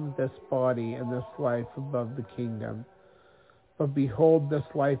esteem this body and this life above the kingdom. But behold, this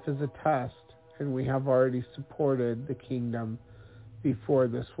life is a test, and we have already supported the kingdom before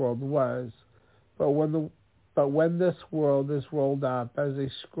this world was. But when this world is rolled up as a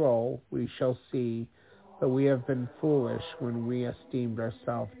scroll, we shall see that we have been foolish when we esteemed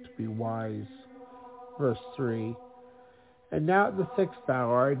ourselves to be wise. Verse 3. And now at the 6th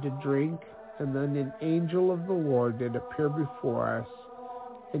hour I did drink, and then an angel of the Lord did appear before us,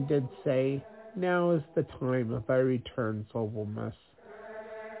 and did say, Now is the time of thy return, Zolbamus.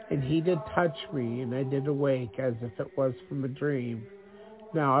 And he did touch me, and I did awake as if it was from a dream.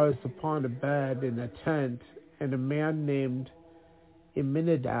 Now I was upon a bed in a tent, and a man named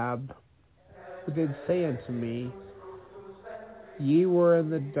Aminadab did say unto me, Ye were in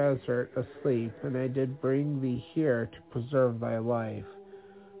the desert asleep, and I did bring thee here to preserve thy life.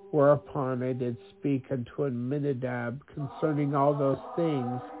 Whereupon I did speak unto Aminadab concerning all those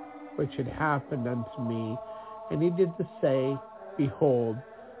things which had happened unto me. And he did say, Behold,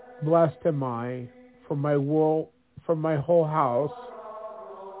 blessed am I from my whole house.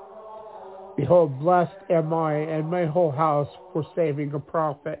 Behold, blessed am I and my whole house for saving a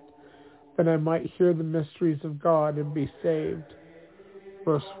prophet, that I might hear the mysteries of God and be saved.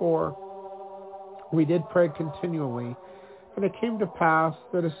 Verse 4. We did pray continually, and it came to pass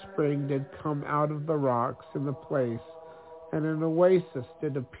that a spring did come out of the rocks in the place, and an oasis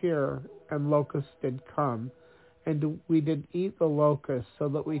did appear, and locusts did come, And we did eat the locusts so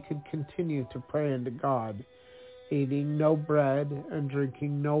that we could continue to pray unto God, eating no bread and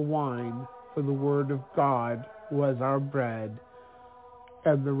drinking no wine, for the word of God was our bread,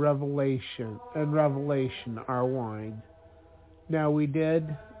 and revelation our wine. Now we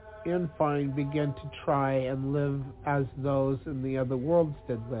did, in fine, begin to try and live as those in the other worlds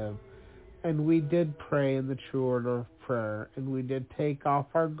did live. And we did pray in the true order of prayer, and we did take off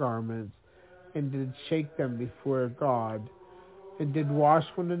our garments, and did shake them before God, and did wash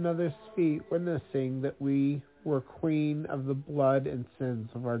one another's feet, witnessing that we were clean of the blood and sins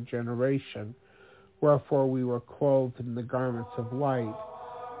of our generation. Wherefore we were clothed in the garments of light,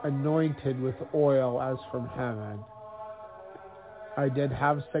 anointed with oil as from heaven. I did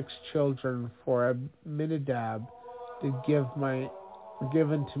have 6 children, for Abinadab did give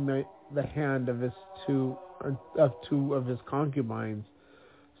into me the hand of two of his concubines,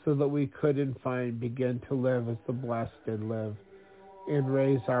 so that we could in fine begin to live as the blessed did live, and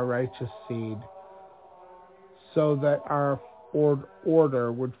raise our righteous seed, so that our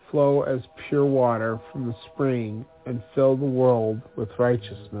order would flow as pure water from the spring and fill the world with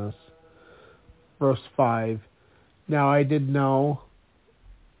righteousness. Verse 5, Now I did know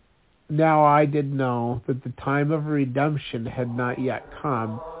that the time of redemption had not yet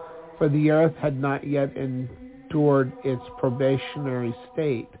come, for the earth had not yet endured its probationary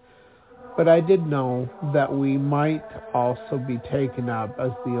state. But I did know that we might also be taken up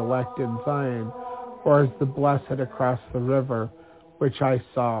as the elect in Zion, or as the blessed across the river, which I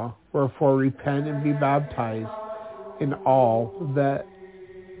saw. Wherefore repent and be baptized in all that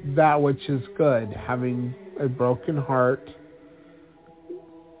which is good, having a broken heart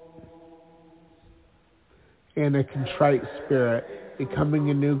and a contrite spirit, becoming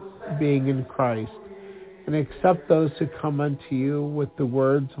a new being in Christ. And accept those who come unto you with the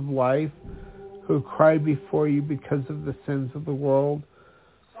words of life, who cry before you because of the sins of the world.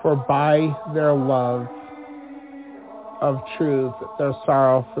 For by their love of truth, their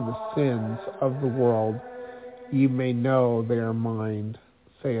sorrow for the sins of the world, ye may know they are mine,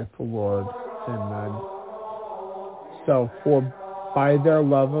 saith the Lord. Amen. So, for by their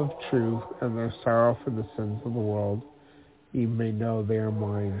love of truth and their sorrow for the sins of the world, ye may know they are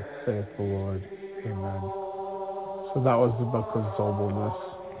mine, saith the Lord. Amen. So that was the book of Zobelness.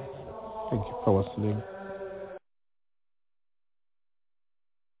 Thank you for listening.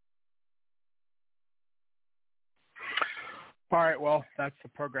 All right, well, that's the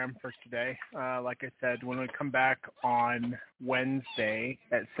program for today. Like I said, when we come back on Wednesday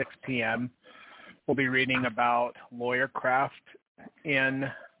at 6 p.m., we'll be reading about lawyercraft in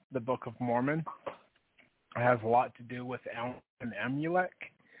the Book of Mormon. It has a lot to do with and Amulek,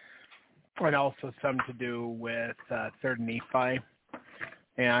 and also some to do with 3rd Nephi.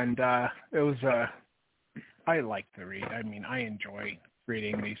 And it was I like to read. I mean, I enjoy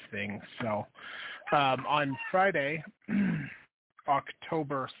reading these things. So on Friday,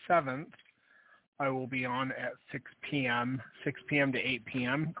 October 7th, I will be on at 6 p.m. to 8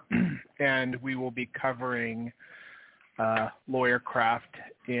 p.m., and we will be covering lawyercraft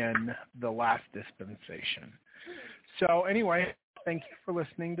in the last dispensation. So anyway, thank you for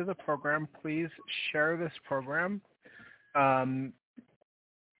listening to the program. Please share this program.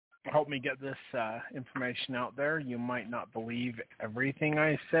 Help me get this information out there. You might not believe everything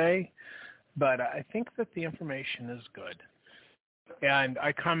I say, but I think that the information is good. And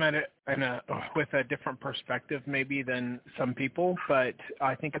I come at it with a different perspective maybe than some people, but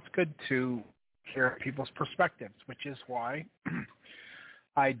I think it's good to hear people's perspectives, which is why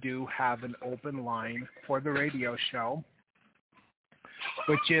I do have an open line for the radio show,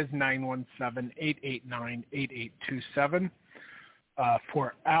 which is 917-889-8827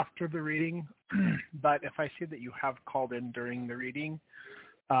 for after the reading. But if I see that you have called in during the reading,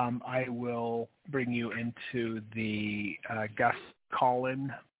 I will bring you into the guest call-in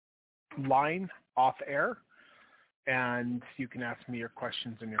line off air, and you can ask me your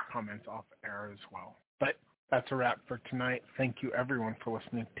questions and your comments off air as well. But that's a wrap for tonight. Thank you, everyone, for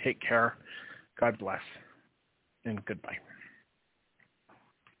listening. Take care. God bless, and goodbye.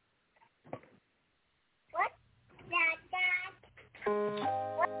 What? Dad?